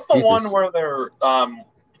 What's the one where they're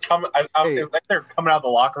it's like they're coming out of the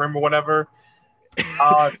locker room or whatever.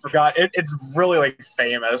 I forgot. It's really like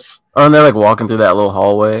famous. Oh, and they're like walking through that little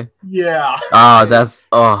hallway. Yeah.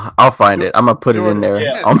 I'll find it. I'm gonna put it in there.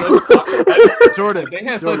 Yeah. Jordan, they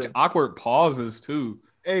had such awkward pauses too.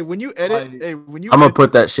 Hey, when you edit, I'm gonna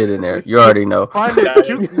put that shit in there. You already know. Find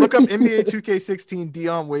it. Look up NBA 2K16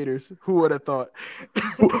 Dion Waiters. Who would have thought?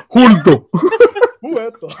 Who would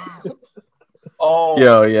have thought?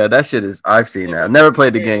 Oh, yeah, that shit is. I've seen that. I've never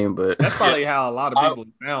played the game, but that's probably how a lot of people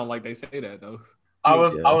sound like they say that though. I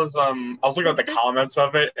was looking at the comments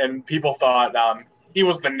of it, and people thought he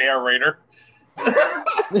was the narrator.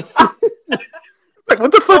 It's like,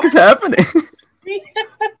 what the fuck is happening?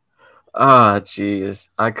 Jeez,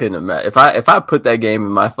 I couldn't imagine if I put that game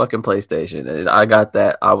in my fucking PlayStation and I got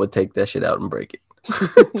that, I would take that shit out and break it.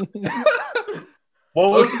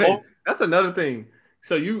 That's another thing.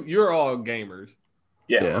 So you're all gamers.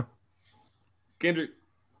 Yeah. Kendrick?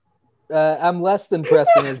 I'm less than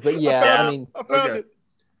Preston is, but I mean. Okay.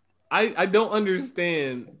 I don't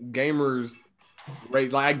understand gamers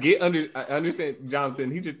rate. Like I understand Jonathan.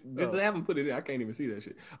 He just haven't put it in. I can't even see that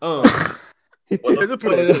shit.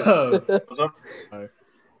 What's up?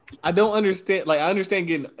 I don't understand. Like I understand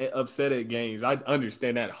getting upset at games. I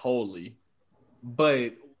understand that wholly.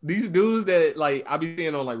 But these dudes that like I be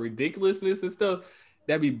seeing on like ridiculousness and stuff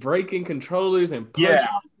that be breaking controllers and punching. Yeah.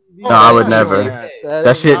 No, I would never.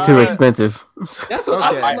 That shit too expensive. That's what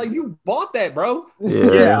I like. You bought that, bro.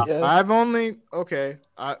 Yeah. I've only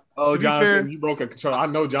Jonathan, you broke a controller. I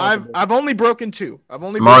know Jonathan. I've only broken 2. I've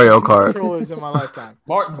only Mario broken 2 Kart controllers in my lifetime.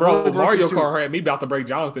 Mario Kart had me about to break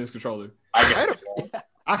Jonathan's controller.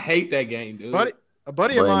 I hate that game, dude. A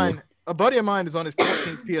buddy of mine is on his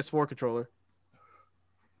 14th PS4 controller.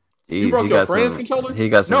 Jeez, you broke your friend's controller? He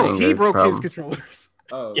got some he broke problems. his controllers.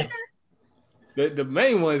 Oh. Yeah. The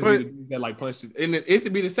main ones that like punched it. And it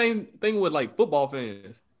should be the same thing with like football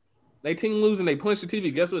fans. They team lose and they punch the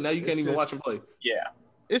TV. Guess what? Now you can't even watch them play. Yeah.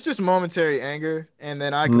 It's just momentary anger, and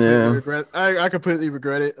then I completely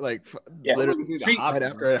regret it. Like literally right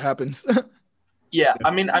after it happens. Yeah,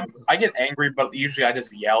 I mean, I get angry, but usually I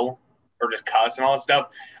just yell or just cuss and all that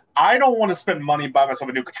stuff. I don't want to spend money and buy myself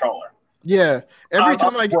a new controller. Yeah, every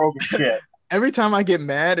time I get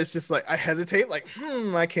mad, it's just like I hesitate. Like,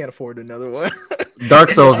 I can't afford another one.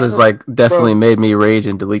 Dark Souls is like definitely made me rage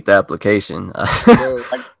and delete the application. I'm supposed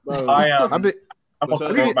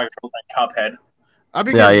to go my controller like Cuphead. I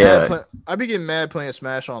be getting mad playing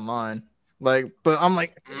Smash Online. Like, but I'm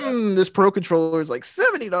like, this Pro controller is like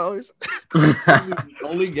 $70. The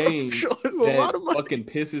only game It's a lot of money. fucking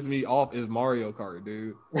pisses me off is Mario Kart,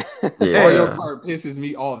 dude. Yeah. Mario Kart pisses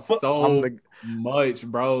me off so much,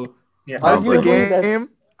 bro. Yeah, That's the Arguably, game.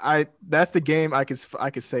 That's the game I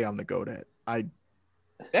could say I'm the GOAT at.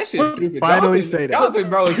 That shit's stupid. Finally say that. Jonathan,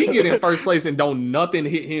 bro, he get in first place and don't nothing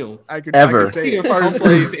hit him. I could He say in first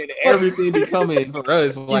place and everything be coming for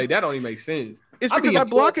us. Like, that don't even make sense. It's because I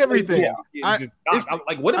block everything. I'm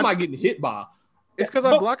like, what am I getting hit by? It's because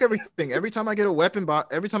I block everything. Every time I get a weapon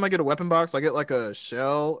box, I get like a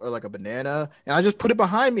shell or like a banana, and I just put it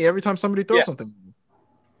behind me every time somebody throws something.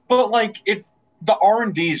 But like the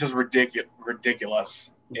R&D is just ridiculous.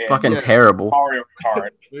 Fucking terrible. Mario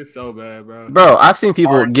Kart. It's so bad, bro. Bro, I've seen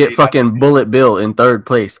people get fucking Bullet Bill in third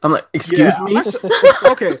place. I'm like, excuse me?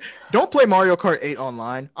 Okay, don't play Mario Kart 8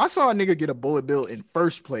 online. I saw a nigga get a Bullet Bill in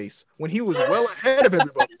first place when he was well ahead of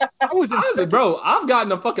everybody. I was in second. Bro, I've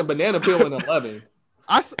gotten a fucking banana peel in 11.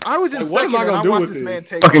 I was in second and I watched this man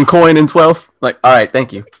take fucking coin in 12th. Like, all right,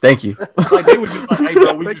 thank you. Like, they was just like, hey,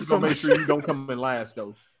 bro, we just gonna make sure you don't come in last,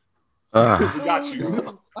 though. We got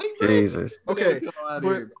you. Jesus. Okay,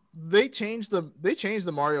 but they changed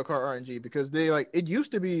the Mario Kart RNG because it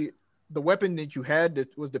used to be the weapon that you had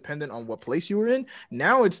that was dependent on what place you were in.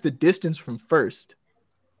 Now it's the distance from first.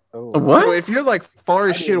 Oh. What? So if you're like far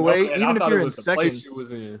as shit away, even if you're in second, you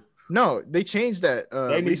was in. No, they changed that.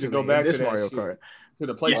 They need to go back to this to Mario Kart. To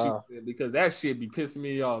the place you in, because that shit be pissing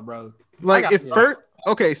me off, bro. Like if first,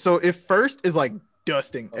 okay, so if first is like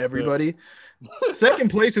dusting everybody.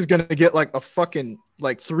 Second place is gonna get like a fucking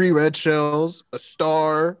like 3 red shells, a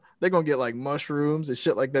star. They're gonna get like mushrooms and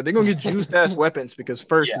shit like that. They're gonna get juiced ass weapons because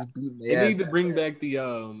first is beating the ass. They need to bring back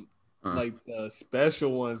the like the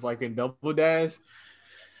special ones, like in Double Dash.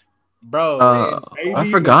 Bro,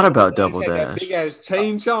 I forgot about Double Dash. Big ass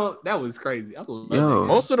chain chomp. That was crazy. I love that.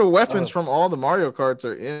 Most of the weapons from all the Mario Karts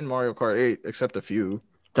are in Mario Kart 8, except a few.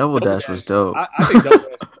 Double Dash was dope. I think Double Dash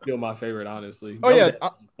is still my favorite, honestly. Oh yeah.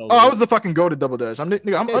 I was the fucking go to Double Dash. I'm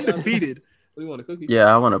undefeated. What do you want, a cookie? Yeah,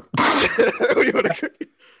 I want to. What do you want, a cookie?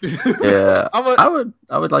 Yeah,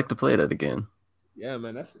 I would like to play that again. Yeah,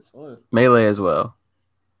 man, that's just fun. Melee as well.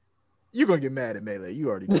 You're gonna get mad at Melee. You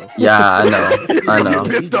already know. Yeah, I know. I know. You're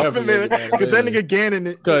pissed off at Melee because that nigga Ganon.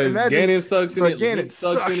 Because Ganon sucks in it. Ganon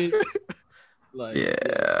sucks in it. Like,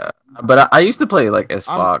 yeah, but I used to play like as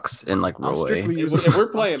Fox and like Roy. If we're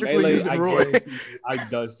playing Melee, I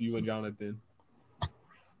dust you and Jonathan.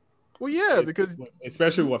 Well, yeah, because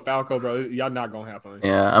especially with Falco, bro, y'all not gonna have fun.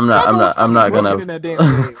 Yeah, I'm not gonna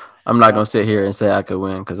I'm not gonna sit here and say I could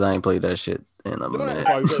win because I ain't played that shit in a minute.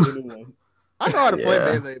 I know how to play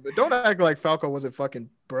Melee, but don't act like Falco wasn't fucking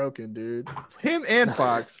broken, dude. Him and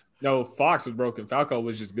Fox. No, Fox was broken. Falco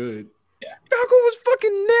was just good. Yeah, Falco was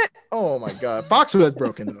fucking net. Oh my god, Fox was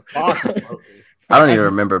broken though. Fox was broken. I don't even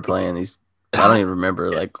remember playing these. I don't even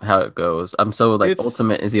remember like how it goes. I'm so like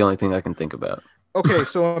Ultimate is the only thing I can think about. Okay,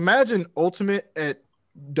 so imagine Ultimate at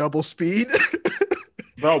double speed.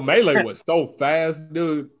 Bro, Melee was so fast,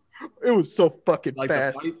 dude. It was so fucking like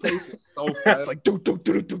fast. The fight pace was so fast. Like do.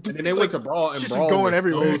 And then they went to Brawl, and Brawl going was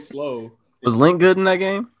everywhere. so slow. Was Link good in that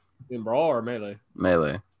game? In Brawl or Melee?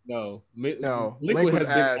 Melee. No. Link was has been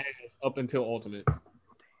ass up until Ultimate.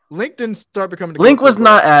 Link didn't start becoming. Link was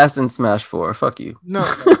not ass in Smash 4. Fuck you. No,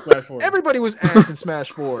 everybody was ass in Smash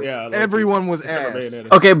 4. Yeah, like, everyone was ass.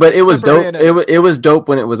 Okay, but it was dope. It was dope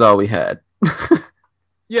when it was all we had.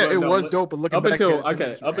 Yeah, it was dope. But looking back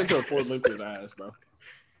up until Forward Link was ass, bro.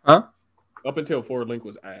 Huh? Up until Forward Link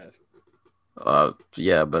was ass.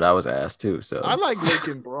 Yeah, but I was ass too. So I like Link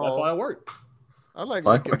and Brawl. That's why it worked. I like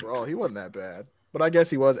Link and Brawl. He wasn't that bad, but I guess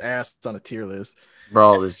he was ass on a tier list.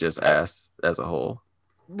 Brawl is just ass as a whole.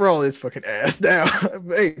 Brawl is fucking ass now.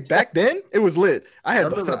 Hey, back then it was lit. I had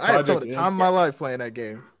some of the time of my life playing that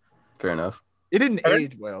game. Fair enough. It didn't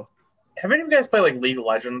age well. Have any of you guys played like League of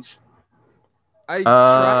Legends? I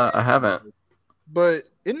tried, I haven't. But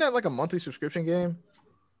isn't that like a monthly subscription game?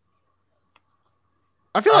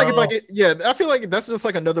 I feel like I feel like that's just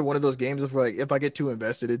like another one of those games of like if I get too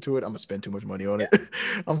invested into it, I'm gonna spend too much money on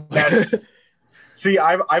it. See,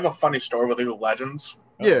 I have a funny story with League of Legends.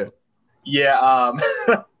 Yeah. Yeah.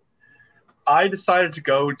 I decided to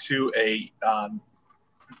go to a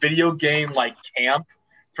video game like camp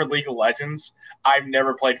for League of Legends. I've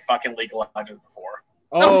never played fucking League of Legends before.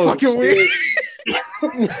 Oh, fucking weird.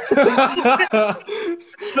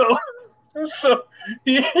 So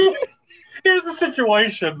here's the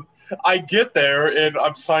situation. I get there and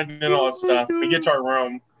I'm signing in on stuff. We get to our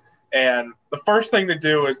room, and the first thing to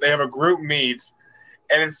do is they have a group meet,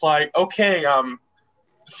 and it's like, okay,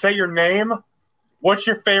 say your name what's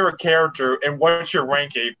your favorite character and what's your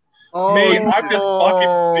ranking? Oh, Me, I'm just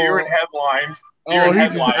fucking deer in headlines. Deer in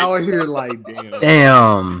headlights. Out here like, damn.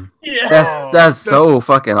 Damn. Yeah. That's so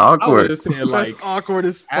fucking awkward. I was saying, like, that's awkward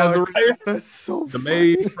as fuck. Azrael, That's so the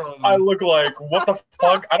funny. maid from. I look like, what the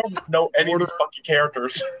fuck? I don't know any of these fucking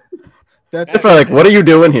characters. That's I feel like, what are you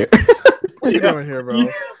doing here? what are you doing here, bro?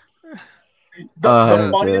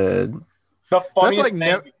 The funniest like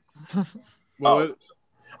thing.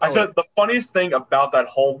 I said the funniest thing about that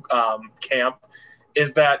whole camp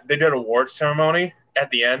is that they did an award ceremony at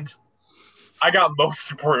the end. I got most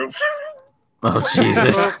improved. Oh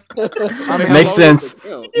Jesus! I mean, Makes sense.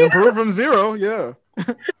 Improve from 0, yeah.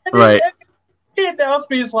 Right. He announced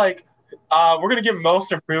me, he's like, we're gonna give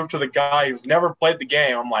most improved to the guy who's never played the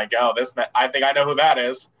game. I'm like, oh, I think I know who that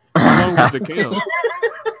is. How long was the camp?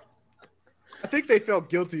 I think they felt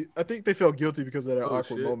guilty. Because of that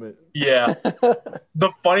awkward moment. Yeah.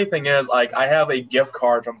 The funny thing is, like, I have a gift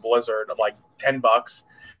card from Blizzard of like $10.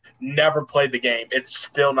 Never played the game. It's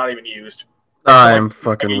still not even used. I'm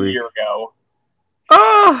fucking a weak. year ago.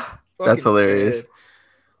 Ah, that's Fucking hilarious.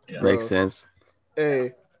 Yeah. Makes sense.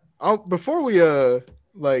 Hey, before we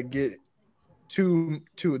like get too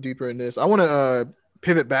deeper in this, I want to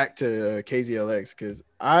pivot back to KZLX because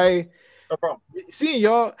No problem. seeing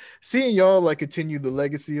y'all like continue the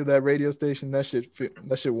legacy of that radio station. That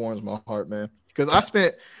shit warms my heart, man. Because I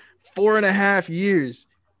spent 4.5 years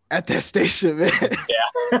at that station, man.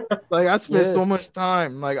 Yeah. Like I spent so much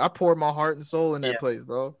time. Like I poured my heart and soul in that place,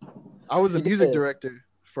 bro. I was a music director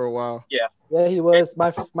for a while. Yeah. Yeah, he was.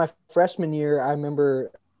 My freshman year, I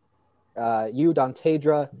remember you,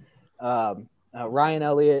 Dontadra, Ryan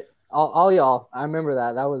Elliott, all y'all. I remember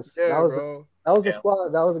that. That was a squad.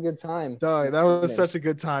 That was a good time. Dog, that was such a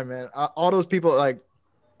good time, man. All those people, like,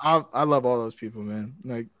 I love all those people, man.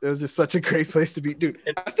 Like, it was just such a great place to be, dude.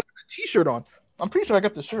 I still have a T-shirt on. I'm pretty sure I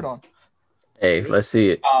got the shirt on. Hey, let's see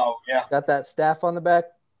it. Oh yeah. Got that staff on the back,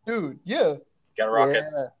 dude. Yeah. Gotta rock it.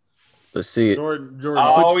 Yeah. Let's see it. Jordan.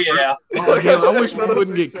 Oh yeah. I wish we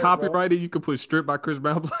wouldn't get copyrighted. You could put "Strip" by Chris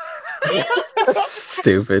Brown.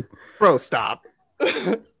 Stupid. Bro, stop.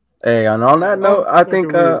 Hey, and on that note, I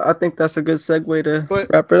think that's a good segue to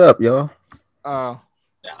wrap it up, y'all. I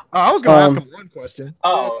was gonna ask him one question.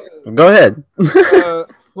 Oh, Go ahead.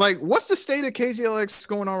 Like, what's the state of KZLX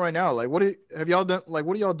going on right now? Like, what have y'all done? Like,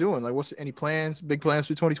 what are y'all doing? Like, what's any big plans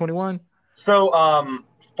for 2021? So,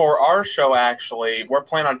 for our show, actually, we're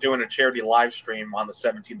planning on doing a charity live stream on the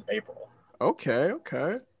 17th of April. Okay.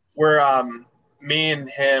 We're me and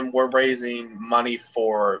him, we're raising money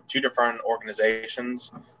for 2 different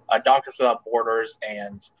organizations, Doctors Without Borders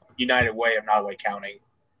and United Way of Nottoway County.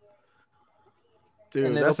 Dude,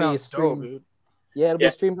 And that sounds dope, dude. Yeah, it'll be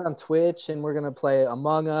streamed on Twitch, and we're gonna play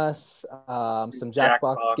Among Us, some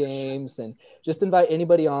Jackbox games, and just invite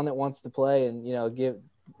anybody on that wants to play, and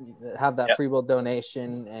have that free will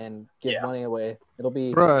donation and give money away. It'll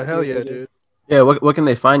be hell yeah, dude. Yeah, what can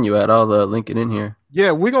they find you at? I'll link it in here.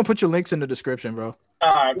 Yeah, we're gonna put your links in the description, bro.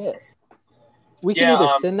 We can either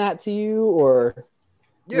send that to you or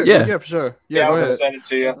yeah, for sure. Yeah, go ahead. Send it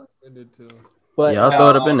to you. But I'll throw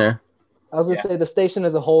it up in there. I was gonna say the station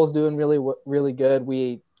as a whole is doing really good.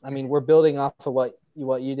 We're building off of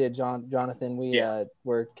what you did, Jonathan.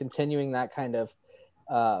 We're continuing that kind of,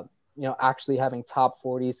 actually having top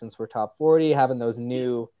 40 since we're top 40, having those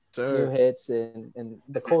new hits, and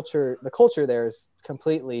the culture there is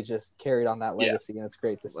completely just carried on that legacy, and it's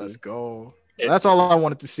great to see. Let's go. That's all I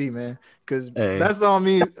wanted to see, man. Because that's all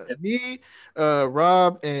me,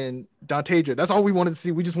 Rob, and Dontadra. That's all we wanted to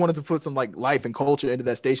see. We just wanted to put some like life and culture into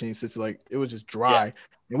that station. Since like it was just dry,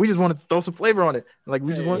 and we just wanted to throw some flavor on it. Like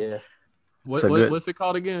we just want. Yeah. What's it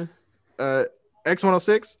called again?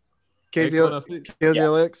 X106,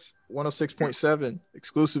 KZLX 106.7,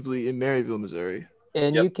 exclusively in Maryville, Missouri.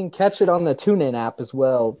 And you can catch it on the TuneIn app as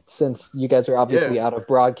well, since you guys are obviously out of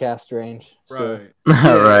broadcast range. So.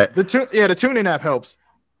 Right. The TuneIn app helps.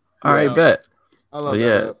 All right, bet. I love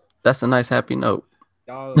that. That's a nice happy note.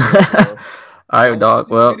 All right, dog.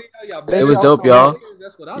 Well, it was dope, y'all.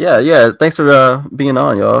 Yeah. Thanks for being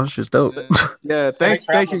on, y'all. It's just dope. Yeah,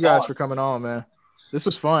 thank you guys for coming on, man. This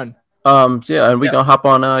was fun. And we gonna hop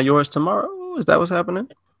on yours tomorrow. Is that what's happening?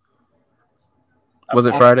 Was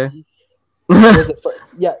it Friday?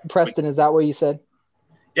 Preston, is that what you said?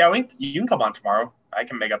 Yeah, you can come on tomorrow. I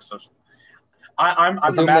can make up stuff. I'm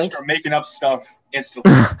the master of making up stuff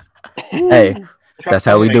instantly. Hey, that's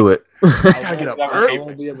how we do it. Gotta get up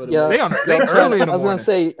early. They early in the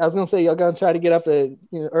morning. I was gonna say y'all gonna try to get up at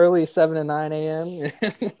early 7 to 9 a.m.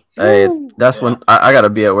 Hey, that's when I gotta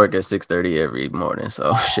be at work at 6:30 every morning.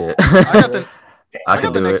 So shit. I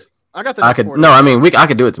could do it. I got the next 4 days. No, I mean I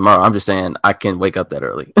could do it tomorrow. I'm just saying I can wake up that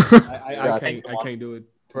early. I can't do it,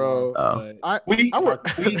 bro. We'll be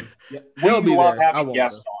there. Having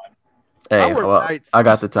guests on. Hey, well, I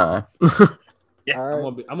got the time. Yeah,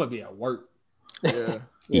 right. I'm gonna be at work.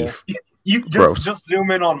 Yeah. You just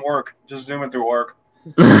zoom in on work. Just zoom in through work.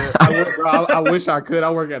 I wish I could.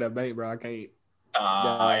 I work at a bank, bro. I can't.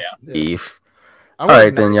 Yeah. All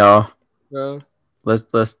right then, y'all. Bro. Let's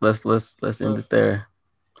end it there.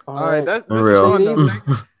 All right, this is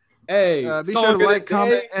fun. Hey, be sure to like,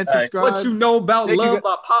 comment, and subscribe. What you know about love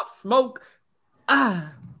by Pop Smoke?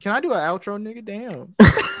 Can I do an outro, nigga? Damn.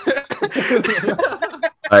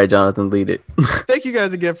 All right, Jonathan, lead it. Thank you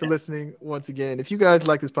guys again for listening. Once again, if you guys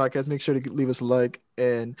like this podcast, make sure to leave us a like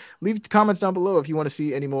and leave comments down below if you want to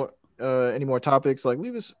see any more topics. Like,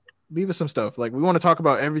 leave us some stuff. Like, we want to talk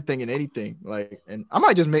about everything and anything. Like, and I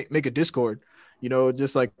might just make a Discord.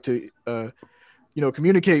 Just like to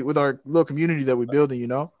communicate with our little community that we're building.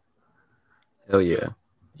 Hell yeah.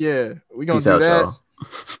 Yeah, we're gonna do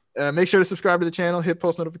that. Make sure to subscribe to the channel, hit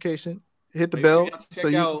post notification, hit the bell, so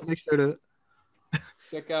you make sure to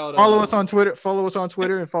check out. Follow us on Twitter. Follow us on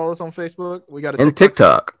Twitter and follow us on Facebook. We got a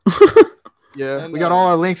TikTok. Yeah, we got all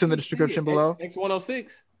our links in the description below.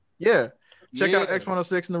 X106. Yeah, check out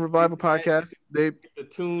X106 and the Revival Podcast. The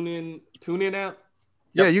tune in app.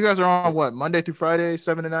 Yeah, you guys are on what, Monday through Friday,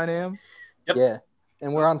 7 to 9 a.m. Yep. Yeah.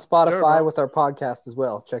 And we're on Spotify with our podcast as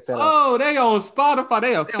well. Check that out. Oh, they on Spotify.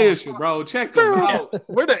 They official, bro. Check them out.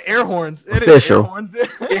 We're the air horns. Official.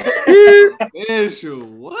 Official.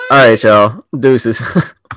 What? All right, y'all. Deuces.